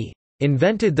 He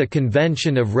invented the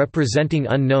convention of representing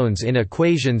unknowns in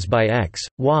equations by x,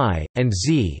 y, and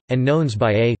z, and knowns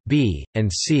by a, b,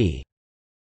 and c.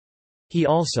 He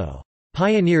also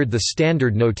pioneered the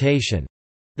standard notation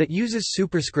that uses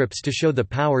superscripts to show the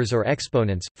powers or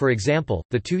exponents, for example,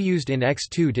 the 2 used in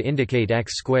x2 to indicate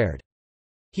x squared.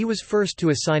 He was first to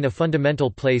assign a fundamental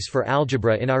place for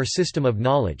algebra in our system of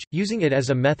knowledge, using it as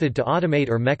a method to automate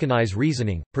or mechanize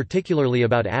reasoning, particularly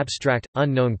about abstract,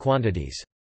 unknown quantities.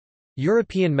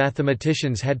 European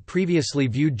mathematicians had previously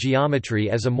viewed geometry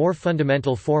as a more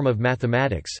fundamental form of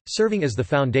mathematics, serving as the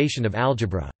foundation of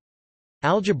algebra.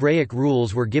 Algebraic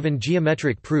rules were given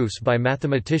geometric proofs by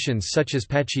mathematicians such as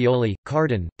Pacioli,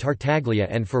 Cardan, Tartaglia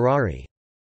and Ferrari.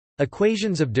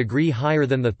 Equations of degree higher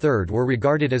than the third were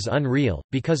regarded as unreal,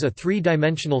 because a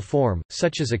three-dimensional form,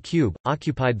 such as a cube,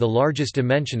 occupied the largest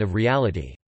dimension of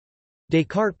reality.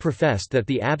 Descartes professed that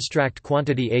the abstract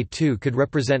quantity A2 could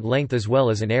represent length as well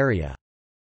as an area.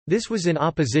 This was in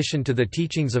opposition to the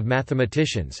teachings of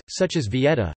mathematicians, such as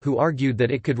Vieta, who argued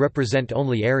that it could represent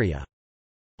only area.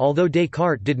 Although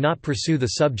Descartes did not pursue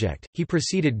the subject, he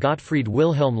preceded Gottfried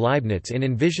Wilhelm Leibniz in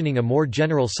envisioning a more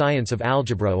general science of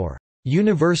algebra or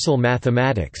universal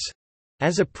mathematics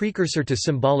as a precursor to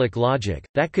symbolic logic,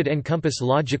 that could encompass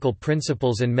logical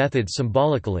principles and methods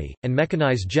symbolically, and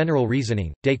mechanize general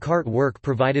reasoning. Descartes' work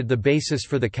provided the basis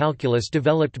for the calculus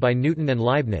developed by Newton and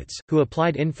Leibniz, who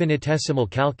applied infinitesimal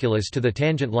calculus to the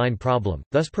tangent line problem,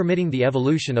 thus permitting the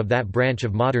evolution of that branch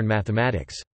of modern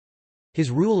mathematics.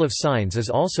 His rule of signs is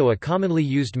also a commonly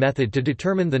used method to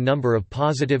determine the number of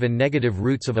positive and negative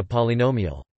roots of a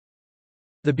polynomial.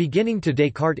 The beginning to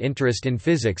Descartes' interest in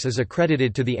physics is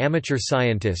accredited to the amateur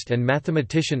scientist and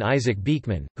mathematician Isaac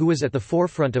Beeckman, who was at the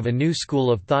forefront of a new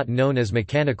school of thought known as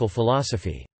mechanical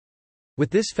philosophy. With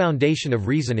this foundation of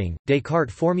reasoning,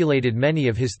 Descartes formulated many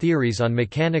of his theories on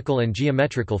mechanical and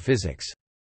geometrical physics.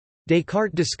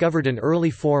 Descartes discovered an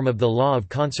early form of the law of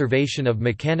conservation of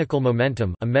mechanical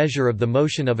momentum, a measure of the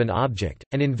motion of an object,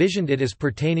 and envisioned it as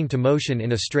pertaining to motion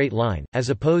in a straight line,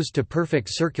 as opposed to perfect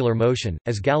circular motion,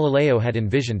 as Galileo had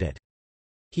envisioned it.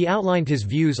 He outlined his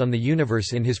views on the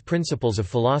universe in his Principles of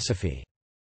Philosophy.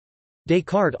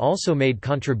 Descartes also made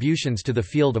contributions to the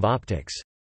field of optics.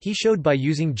 He showed by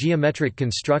using geometric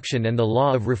construction and the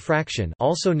law of refraction,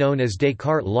 also known as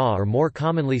Descartes' law or more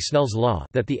commonly Snell's law,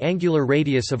 that the angular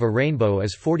radius of a rainbow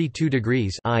is 42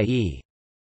 degrees, i.e.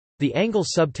 the angle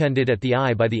subtended at the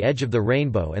eye by the edge of the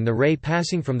rainbow and the ray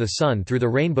passing from the sun through the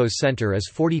rainbow's center is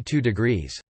 42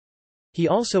 degrees. He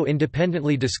also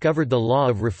independently discovered the law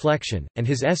of reflection, and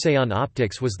his essay on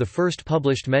optics was the first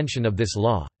published mention of this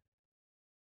law.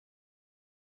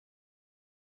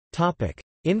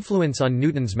 Influence on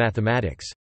Newton's mathematics.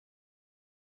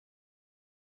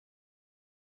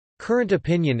 Current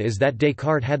opinion is that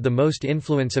Descartes had the most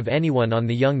influence of anyone on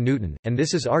the young Newton, and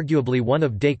this is arguably one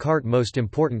of Descartes' most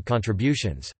important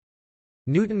contributions.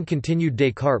 Newton continued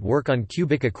Descartes' work on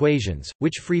cubic equations,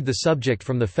 which freed the subject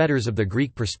from the fetters of the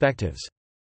Greek perspectives.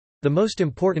 The most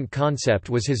important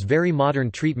concept was his very modern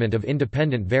treatment of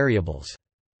independent variables.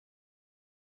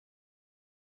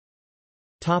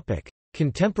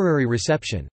 Contemporary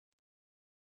reception.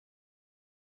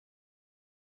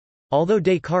 Although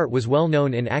Descartes was well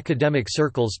known in academic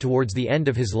circles towards the end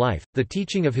of his life, the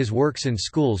teaching of his works in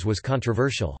schools was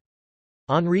controversial.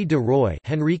 Henri de Roy,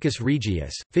 Henricus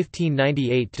Regius,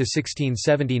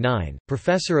 1598–1679,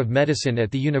 professor of medicine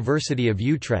at the University of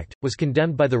Utrecht, was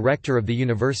condemned by the rector of the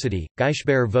university,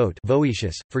 Gijsbert Voet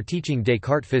Voetius, for teaching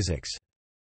Descartes physics.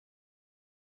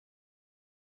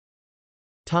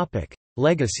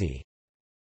 Legacy.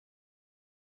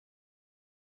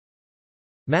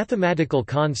 Mathematical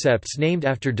concepts named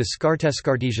after Descartes.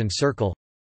 Cartesian circle,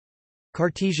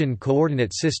 Cartesian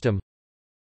coordinate system,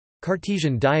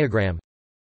 Cartesian diagram,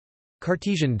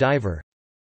 Cartesian diver,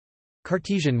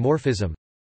 Cartesian morphism,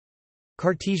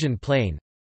 Cartesian plane,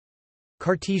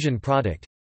 Cartesian product,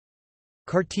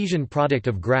 Cartesian product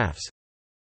of graphs,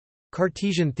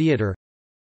 Cartesian theater,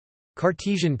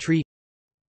 Cartesian tree,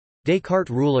 Descartes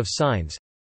rule of signs,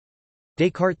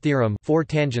 Descartes theorem, 4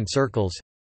 tangent circles,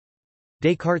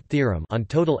 Descartes theorem on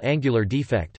total angular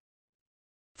defect,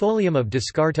 Folium of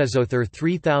Descartes, author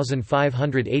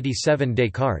 3587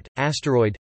 Descartes,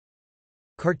 asteroid,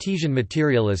 Cartesian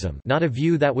materialism, not a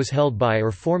view that was held by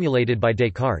or formulated by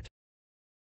Descartes,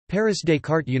 Paris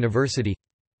Descartes University.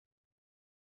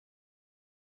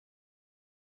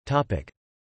 Topic: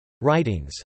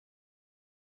 Writings.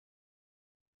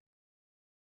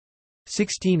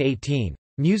 1618.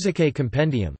 Musicae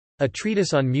Compendium. A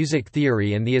treatise on music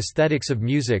theory and the aesthetics of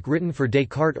music written for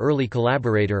Descartes' early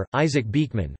collaborator, Isaac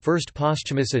Beeckman, first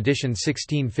posthumous edition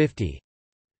 1650.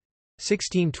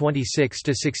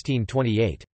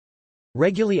 1626–1628.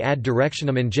 Reguli ad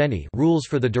directionem ingeni, rules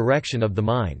for the direction of the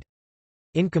mind.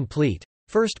 Incomplete.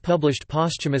 First published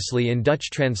posthumously in Dutch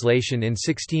translation in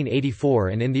 1684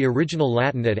 and in the original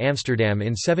Latin at Amsterdam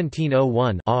in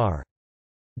 1701 R.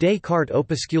 Descartes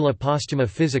Opuscula Posthuma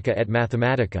Physica et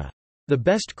Mathematica. The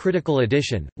best critical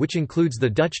edition, which includes the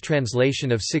Dutch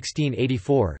translation of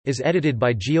 1684, is edited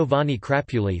by Giovanni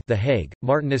Crapulli, The Hague,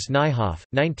 Martinus Nijhoff,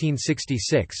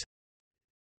 1966.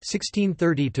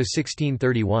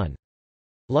 1630–1631.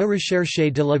 La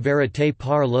recherche de la vérité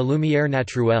par la lumière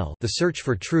naturelle, The Search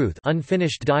for Truth,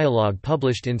 unfinished dialogue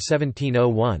published in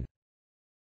 1701.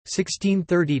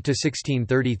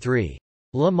 1630–1633.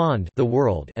 Le Monde, The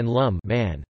World, and L'Homme,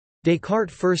 Man.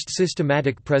 Descartes' first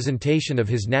systematic presentation of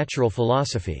his natural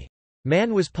philosophy.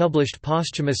 Man was published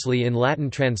posthumously in Latin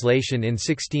translation in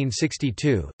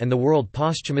 1662, and The World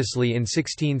posthumously in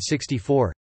 1664.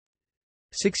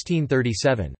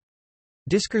 1637.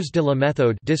 Discours de la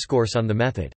méthode, Discourse on the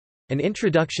Method. An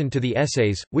introduction to the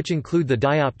essays, which include the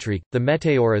dioptrique, the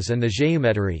météoras and the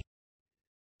géométrie.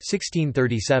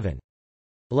 1637.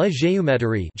 La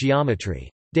géométrie, Geometry.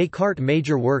 Descartes'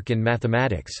 major work in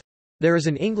mathematics. There is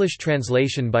an English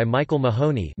translation by Michael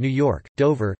Mahoney, New York,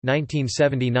 Dover,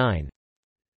 1979.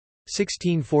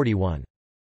 1641.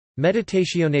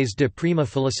 Meditationes de prima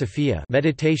filosofia,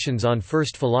 Meditations on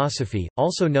First Philosophy,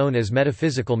 also known as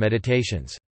Metaphysical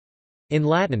Meditations. In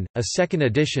Latin, a second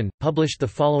edition, published the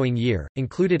following year,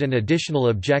 included an additional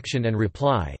objection and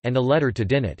reply, and a letter to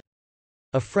Dinant.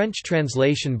 A French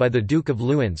translation by the Duke of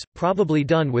Luynes, probably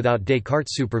done without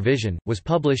Descartes' supervision, was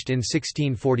published in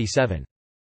 1647.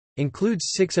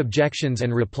 Includes 6 objections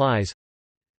and replies.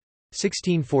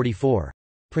 1644.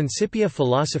 Principia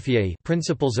Philosophiae,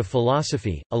 Principles of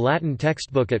Philosophy, a Latin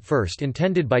textbook at first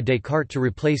intended by Descartes to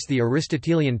replace the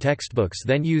Aristotelian textbooks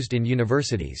then used in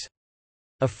universities.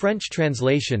 A French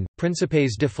translation,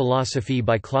 Principes de Philosophie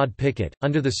by Claude Piquet,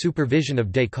 under the supervision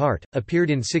of Descartes,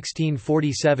 appeared in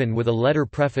 1647 with a letter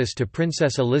preface to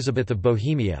Princess Elizabeth of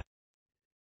Bohemia.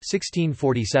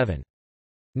 1647.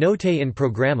 Note in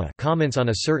Programma, comments on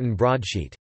a certain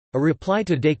broadsheet. A reply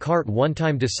to Descartes'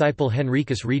 one-time disciple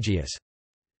Henricus Regius.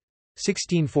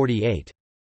 1648.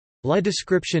 La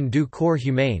description du corps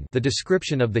humain, The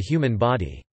Description of the Human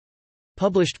Body.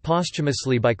 Published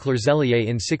posthumously by Clerselier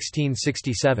in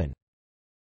 1667.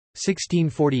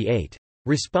 1648.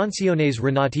 Responsiones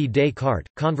Renati Descartes,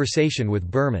 Conversation with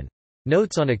Berman.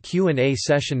 Notes on a Q&A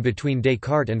session between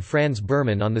Descartes and Franz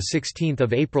Berman on 16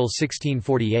 April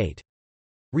 1648.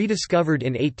 Rediscovered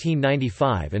in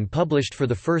 1895 and published for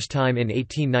the first time in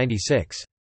 1896.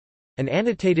 An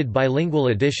annotated bilingual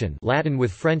edition, Latin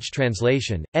with French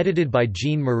translation, edited by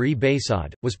Jean-Marie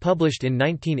Baysod, was published in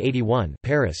 1981,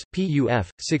 Paris,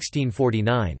 Puf,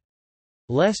 1649.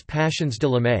 Les Passions de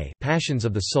l'âme, Passions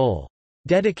of the Soul.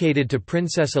 Dedicated to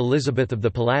Princess Elizabeth of the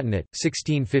Palatinate,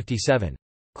 1657.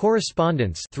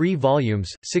 Correspondence, 3 volumes,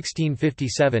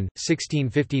 1657,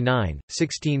 1659,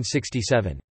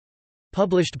 1667.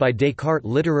 Published by Descartes'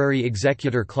 literary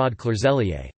executor Claude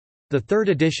Clerselier. The third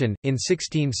edition, in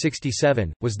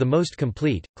 1667, was the most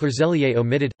complete. Clerselier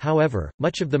omitted, however,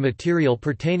 much of the material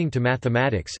pertaining to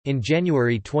mathematics. In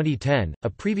January 2010, a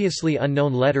previously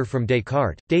unknown letter from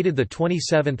Descartes, dated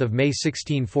 27 May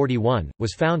 1641,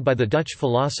 was found by the Dutch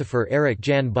philosopher Erik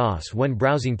Jan Bos when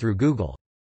browsing through Google.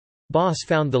 Bos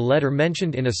found the letter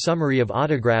mentioned in a summary of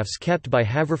autographs kept by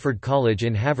Haverford College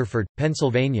in Haverford,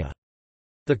 Pennsylvania.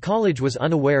 The college was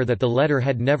unaware that the letter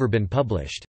had never been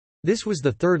published. This was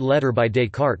the third letter by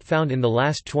Descartes found in the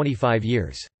last 25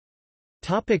 years.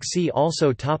 See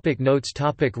also Notes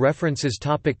References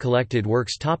Collected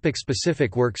works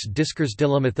Specific works Discours de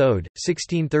la méthode,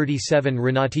 1637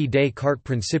 Renati Descartes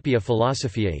Principia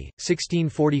Philosophiae,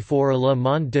 1644 Le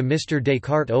Monde de Mr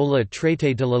Descartes ou le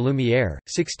Traité de la Lumière,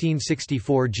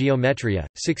 1664 Geometria,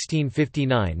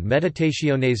 1659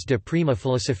 Meditationes de prima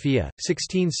filosofia,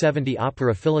 1670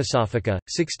 Opera Philosophica,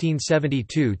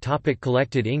 1672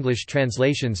 Collected English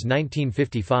translations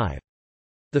 1955.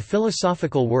 The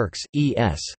Philosophical Works,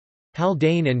 E.S.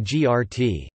 Haldane and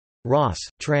G.R.T. Ross,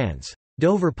 trans.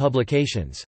 Dover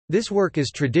Publications. This work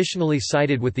is traditionally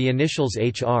cited with the initials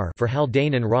H.R. for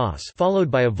Haldane and Ross, followed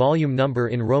by a volume number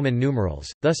in Roman numerals,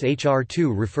 thus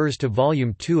HR2 refers to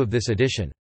Volume 2 of this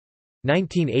edition.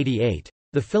 1988.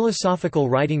 The Philosophical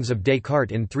Writings of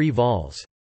Descartes in 3 vols.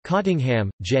 Cottingham,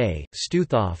 J.,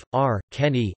 Stuthoff, R.,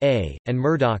 Kenny, A., and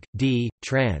Murdoch, D.,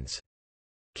 trans.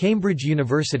 Cambridge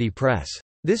University Press.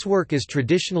 This work is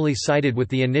traditionally cited with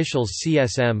the initials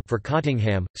CSM for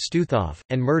Cottingham, Stuthoff,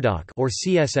 and Murdoch, or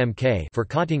CSMK for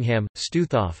Cottingham,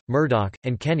 Stuthoff, Murdoch,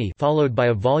 and Kenny, followed by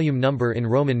a volume number in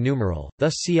Roman numeral.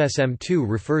 Thus CSM2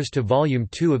 refers to volume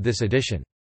 2 of this edition.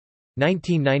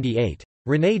 1998.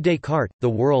 René Descartes, The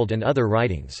World and Other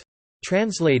Writings.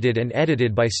 Translated and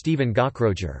edited by Stephen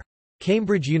Gaukroger.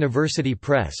 Cambridge University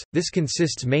Press. This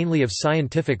consists mainly of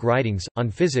scientific writings,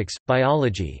 on physics,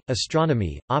 biology,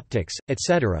 astronomy, optics,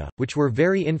 etc., which were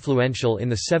very influential in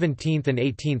the 17th and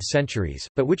 18th centuries,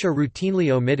 but which are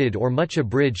routinely omitted or much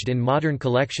abridged in modern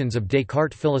collections of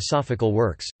Descartes philosophical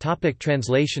works. Topic: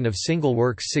 translation of single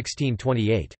works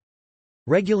 1628.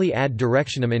 Reguli ad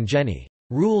directionem ingeni.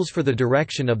 Rules for the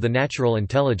direction of the natural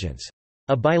intelligence.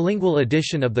 A bilingual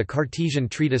edition of the Cartesian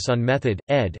Treatise on Method,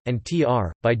 ed., and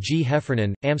tr., by G.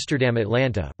 Heffernan, Amsterdam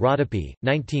Atlanta, Rodopi,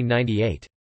 1998.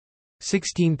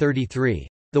 1633.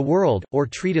 The World, or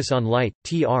Treatise on Light,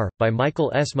 tr., by Michael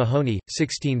S. Mahoney,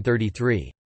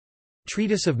 1633.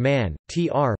 Treatise of Man,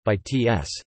 tr., by T.S.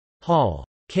 Hall.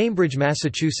 Cambridge,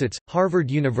 Massachusetts, Harvard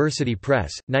University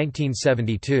Press,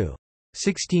 1972.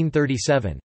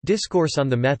 1637. Discourse on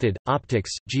the Method,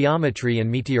 Optics, Geometry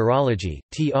and Meteorology,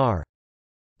 tr.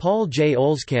 Paul J.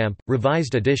 Olskamp,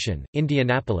 Revised Edition,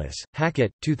 Indianapolis,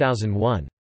 Hackett, 2001.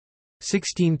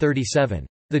 1637.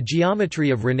 The Geometry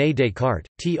of René Descartes,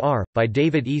 tr., by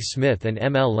David E. Smith and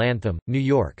M. L. Lantham, New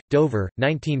York, Dover,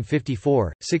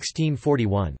 1954,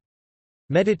 1641.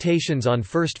 Meditations on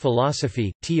First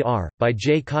Philosophy, tr., by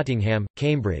J. Cottingham,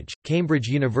 Cambridge, Cambridge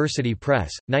University Press,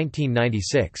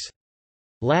 1996.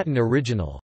 Latin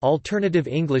original. Alternative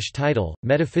English title,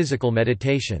 Metaphysical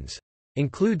Meditations.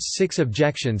 Includes 6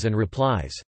 objections and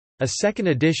replies. A second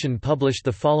edition published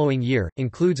the following year,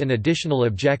 includes an additional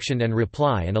objection and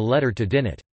reply and a letter to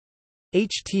Dinant.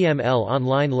 HTML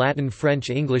Online Latin French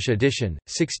English edition,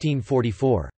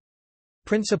 1644.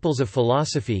 Principles of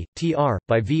Philosophy, tr.,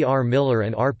 by V. R. Miller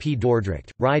and R. P.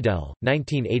 Dordrecht, Rydell,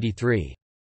 1983.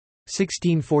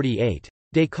 1648.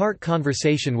 Descartes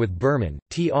Conversation with Berman,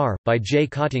 tr., by J.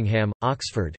 Cottingham,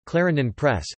 Oxford, Clarendon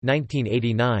Press,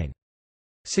 1989.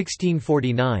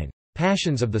 1649.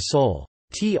 Passions of the Soul.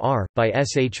 Tr., by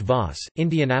S. H. Voss,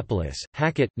 Indianapolis,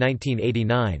 Hackett,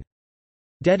 1989.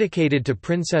 Dedicated to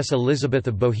Princess Elizabeth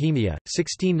of Bohemia,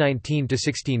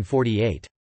 1619–1648.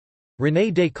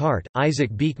 René Descartes,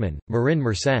 Isaac Beekman, Marin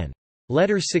Mersenne.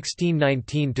 Letter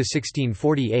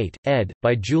 1619–1648, ed.,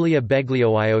 by Giulia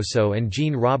Beglioioso and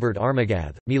Jean Robert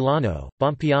Armagath, Milano,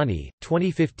 Bompiani,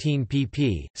 2015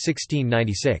 pp.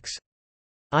 1696.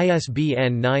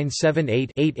 ISBN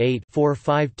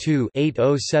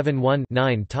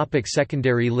 978-88-452-8071-9. Topic: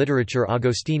 secondary literature.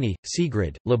 Agostini,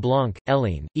 Sigrid, Leblanc,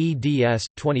 Hélène, eds.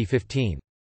 2015.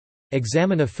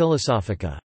 Examina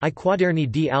Philosophica. I Quaderni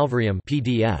di Alvarium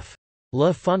PDF.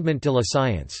 Le Fondement de la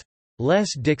Science. Les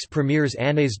Dix Premières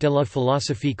Années de la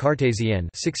Philosophie Cartésienne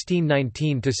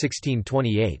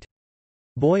 1619–1628.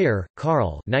 Boyer,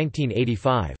 Carl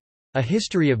 1985. A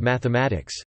History of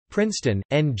Mathematics. Princeton,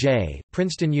 N.J.,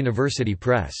 Princeton University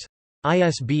Press.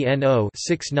 ISBN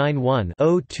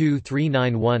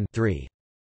 0-691-02391-3.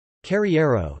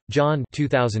 Carriero, John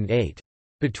 2008.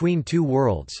 Between Two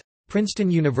Worlds. Princeton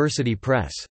University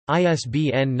Press.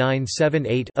 ISBN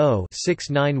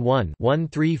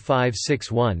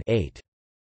 978-0-691-13561-8.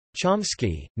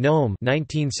 Chomsky, Noam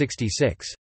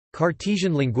 1966.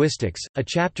 Cartesian Linguistics, A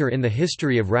Chapter in the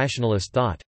History of Rationalist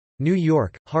Thought. New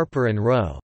York, Harper &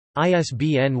 Row.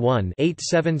 ISBN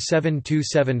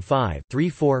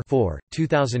 1-877275-34-4,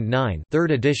 2009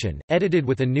 3rd edition, edited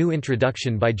with a new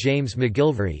introduction by James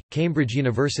McGilvray, Cambridge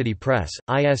University Press,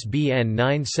 ISBN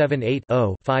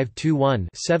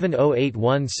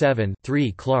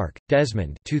 978-0-521-70817-3. Clark,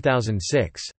 Desmond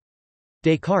 2006.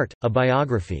 Descartes, A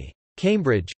Biography.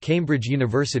 Cambridge, Cambridge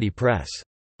University Press.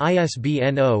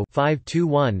 ISBN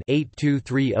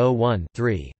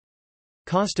 0-521-82301-3.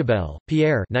 Costabel,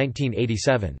 Pierre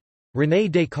 1987. René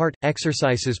Descartes,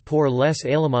 Exercices pour les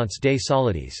éléments des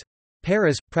solides.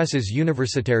 Paris, Presses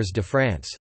Universitaires de France.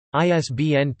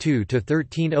 ISBN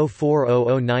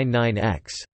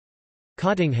 2-13040099-X.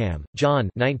 Cottingham, John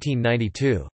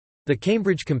 1992. The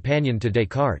Cambridge Companion to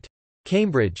Descartes.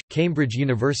 Cambridge, Cambridge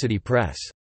University Press.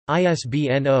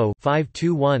 ISBN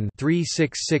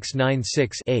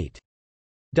 0-521-36696-8.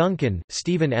 Duncan,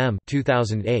 Stephen M.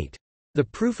 2008. The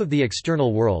Proof of the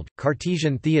External World,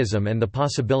 Cartesian Theism and the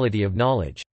Possibility of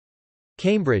Knowledge.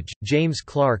 Cambridge, James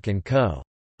Clark & Co.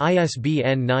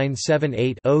 ISBN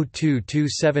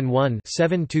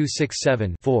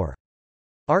 978-02271-7267-4.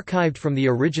 Archived from the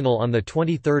original on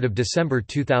 23 December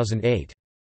 2008.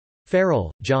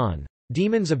 Farrell, John.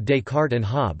 Demons of Descartes and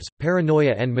Hobbes,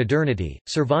 Paranoia and Modernity,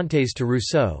 Cervantes to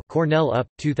Rousseau, Cornell Up,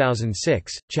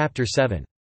 2006, Chapter 7.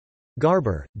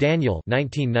 Garber, Daniel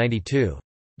 1992.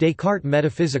 Descartes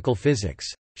Metaphysical Physics.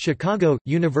 Chicago,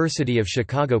 University of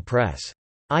Chicago Press.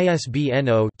 ISBN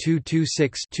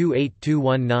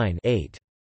 0-226-28219-8.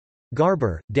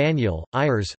 Garber, Daniel,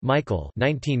 Ayers, Michael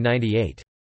 1998.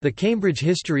 The Cambridge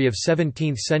History of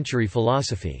Seventeenth-Century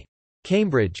Philosophy.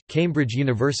 Cambridge, Cambridge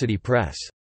University Press.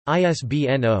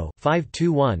 ISBN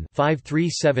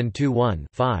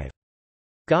 0-521-53721-5.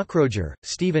 Gaukroger,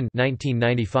 Stephen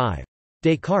 1995.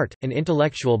 Descartes, An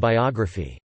Intellectual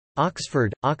Biography.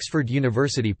 Oxford, Oxford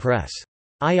University Press.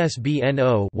 ISBN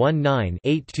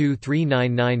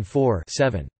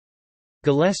 0-19-823994-7.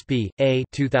 Gillespie, A.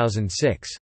 2006.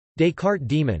 Descartes'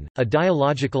 Demon, A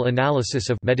Dialogical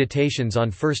Analysis of Meditations on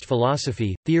First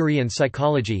Philosophy, Theory and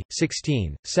Psychology,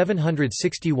 16,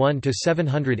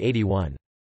 761–781.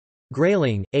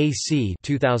 Grayling, A. C.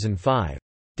 2005.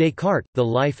 Descartes, The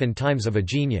Life and Times of a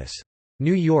Genius.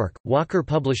 New York, Walker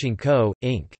Publishing Co.,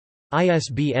 Inc.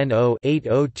 ISBN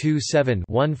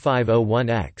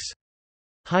 0-8027-1501-X.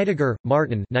 Heidegger,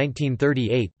 Martin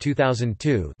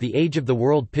 1938–2002. The Age of the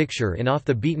World Picture in Off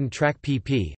the Beaten Track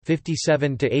pp.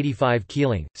 57–85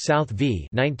 Keeling, South v.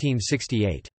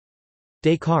 1968.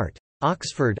 Descartes.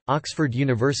 Oxford, Oxford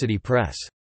University Press.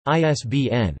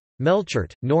 ISBN.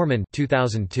 Melchert, Norman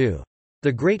 2002.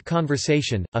 The Great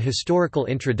Conversation, A Historical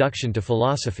Introduction to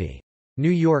Philosophy.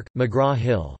 New York,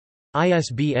 McGraw-Hill.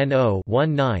 ISBN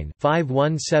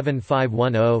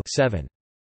 0-19-517510-7.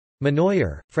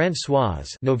 Manoyer,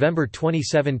 Françoise November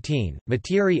 2017,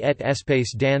 Matière et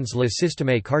espace dans le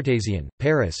système cartésien,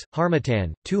 Paris,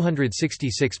 Harmattan,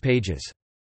 266 pages.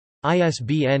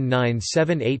 ISBN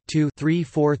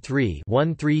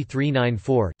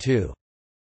 978-2-343-13394-2.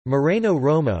 Moreno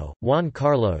Romo, Juan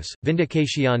Carlos,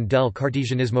 Vindicación del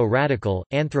Cartesianismo Radical,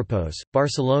 Anthropos,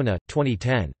 Barcelona,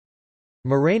 2010.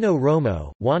 Moreno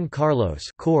Romo, Juan Carlos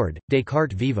Cord,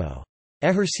 Descartes Vivo.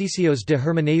 Ejercicios de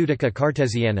Hermenéutica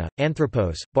Cartesiana,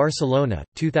 Anthropos, Barcelona,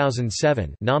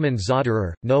 2007. Naumann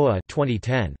Zodderer, Noah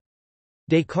 2010.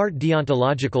 Descartes'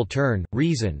 Deontological Turn,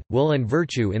 Reason, Will and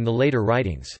Virtue in the Later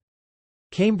Writings.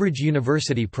 Cambridge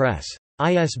University Press.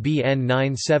 ISBN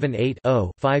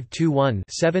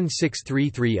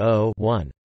 978-0-521-76330-1.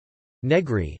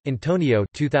 Negri, Antonio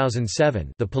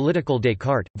 2007. The Political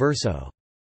Descartes, Verso.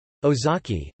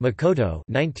 Ozaki, Makoto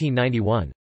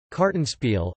 1991.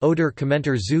 Kartenspiel, Oder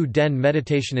Kommentar zu den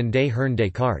Meditationen des Herrn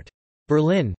Descartes.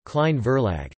 Berlin, Klein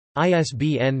Verlag.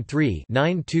 ISBN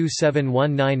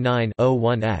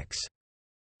 3-927199-01-X.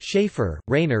 Schaefer,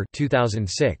 Rainer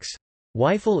 2006.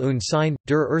 Zweifel und Sein,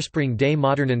 der Ursprung des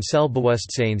modernen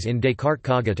Selbstbewusstseins in Descartes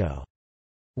Cogito.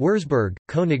 Wurzburg,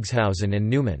 Königshausen and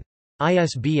Neumann.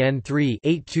 ISBN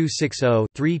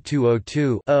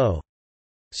 3-8260-3202-0.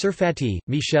 Serfati,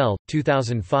 Michel,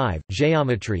 2005,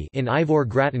 Geometry in Ivor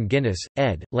Grattan Guinness,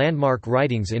 ed., Landmark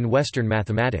Writings in Western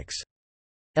Mathematics.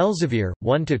 Elsevier,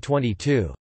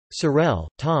 1–22. Sorel,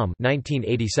 Tom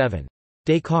 1987.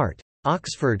 Descartes.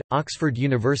 Oxford, Oxford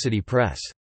University Press.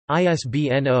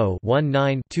 ISBN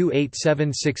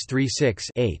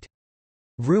 0-19-287636-8.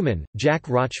 Vrooman, Jack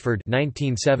Rochford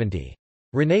 1970.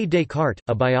 René Descartes,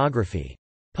 A Biography.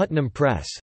 Putnam Press.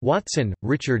 Watson,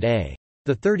 Richard A.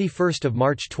 31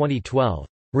 March 2012.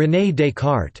 René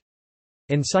Descartes.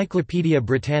 Encyclopædia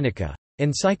Britannica.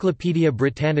 Encyclopædia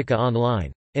Britannica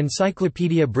Online.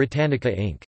 Encyclopædia Britannica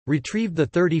Inc. Retrieved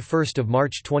 31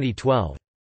 March 2012.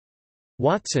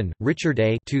 Watson, Richard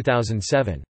A.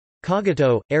 2007.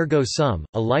 Cogito, Ergo Sum,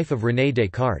 A Life of René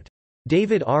Descartes.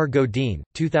 David R. Godine,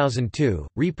 2002,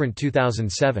 reprint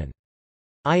 2007.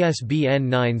 ISBN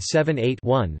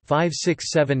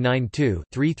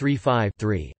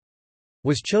 978-1-56792-335-3.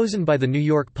 Was chosen by the New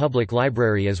York Public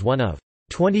Library as one of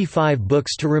 25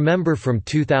 books to remember from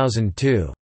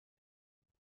 2002.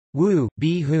 Wu,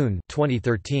 B. Hoon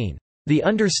 2013. The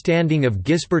Understanding of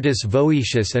Gisbertus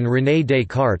Voetius and René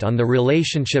Descartes on the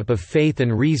Relationship of Faith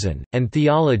and Reason, and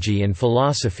Theology and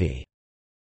Philosophy.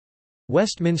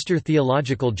 Westminster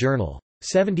Theological Journal.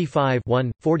 75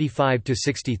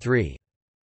 45–63.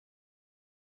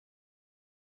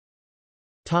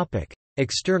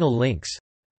 External links.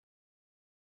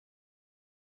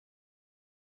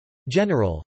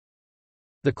 General.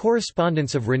 The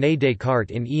Correspondence of René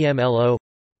Descartes in EMLO.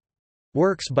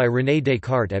 Works by René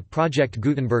Descartes at Project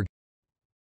Gutenberg.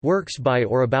 Works by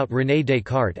or about René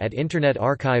Descartes at Internet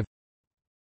Archive.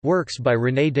 Works by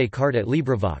René Descartes at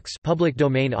LibriVox, public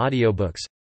domain audiobooks.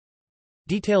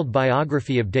 Detailed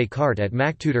biography of Descartes at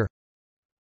MacTutor.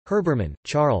 Herbermann,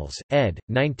 Charles, ed.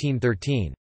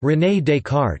 1913. René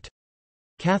Descartes.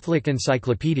 Catholic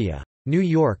Encyclopedia. New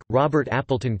York, Robert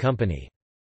Appleton Company.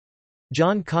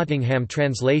 John Cottingham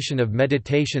Translation of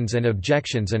Meditations and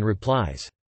Objections and Replies.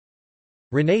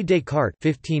 René Descartes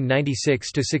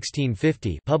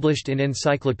 (1596–1650), published in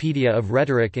Encyclopedia of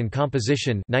Rhetoric and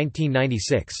Composition,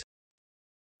 1996.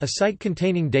 A site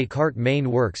containing Descartes'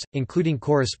 main works, including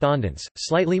correspondence,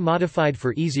 slightly modified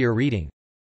for easier reading.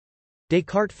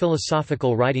 Descartes'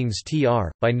 Philosophical Writings tr.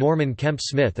 by Norman Kemp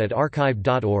Smith at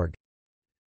archive.org.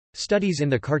 Studies in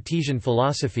the Cartesian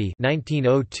Philosophy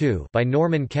 1902 by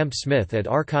Norman Kemp Smith at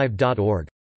archive.org.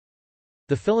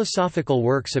 The Philosophical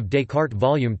Works of Descartes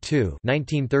Volume 2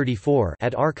 1934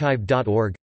 at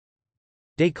archive.org.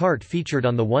 Descartes featured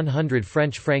on the 100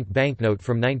 French franc banknote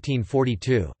from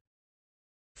 1942.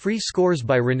 Free scores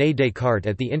by René Descartes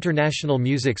at the International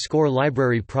Music Score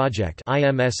Library Project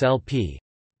 (IMSLP).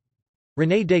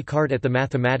 René Descartes at the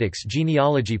Mathematics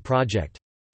Genealogy Project.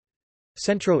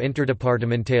 Centro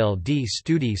Interdépartemental di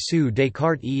Studi su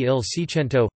Descartes e il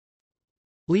Seicento.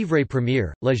 Livre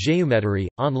premier, La Géométrie,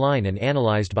 online and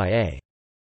analyzed by A.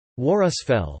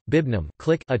 Warusfel, Bibnum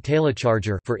click a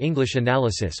telecharger for English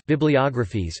analysis.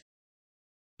 Bibliographies.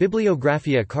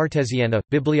 Bibliographia Cartesiana,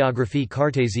 Bibliographie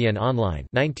Cartésienne online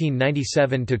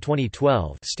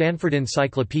 1997–2012 Stanford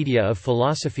Encyclopedia of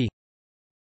Philosophy.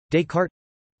 Descartes.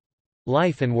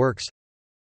 Life and Works.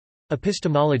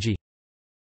 Epistemology.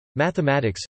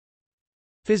 Mathematics.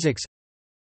 Physics.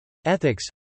 Ethics.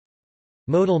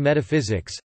 Modal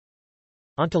metaphysics.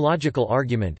 Ontological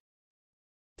argument.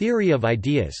 Theory of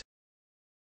ideas.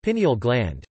 Pineal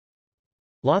gland.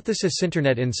 Lauthesis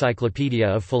Internet Encyclopedia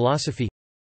of Philosophy.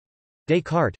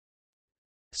 Descartes.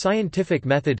 Scientific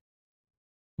method.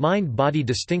 Mind-body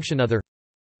distinction. Other.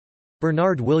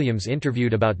 Bernard Williams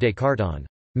interviewed about Descartes on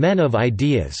Men of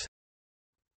Ideas.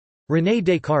 René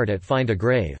Descartes at Find a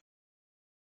Grave.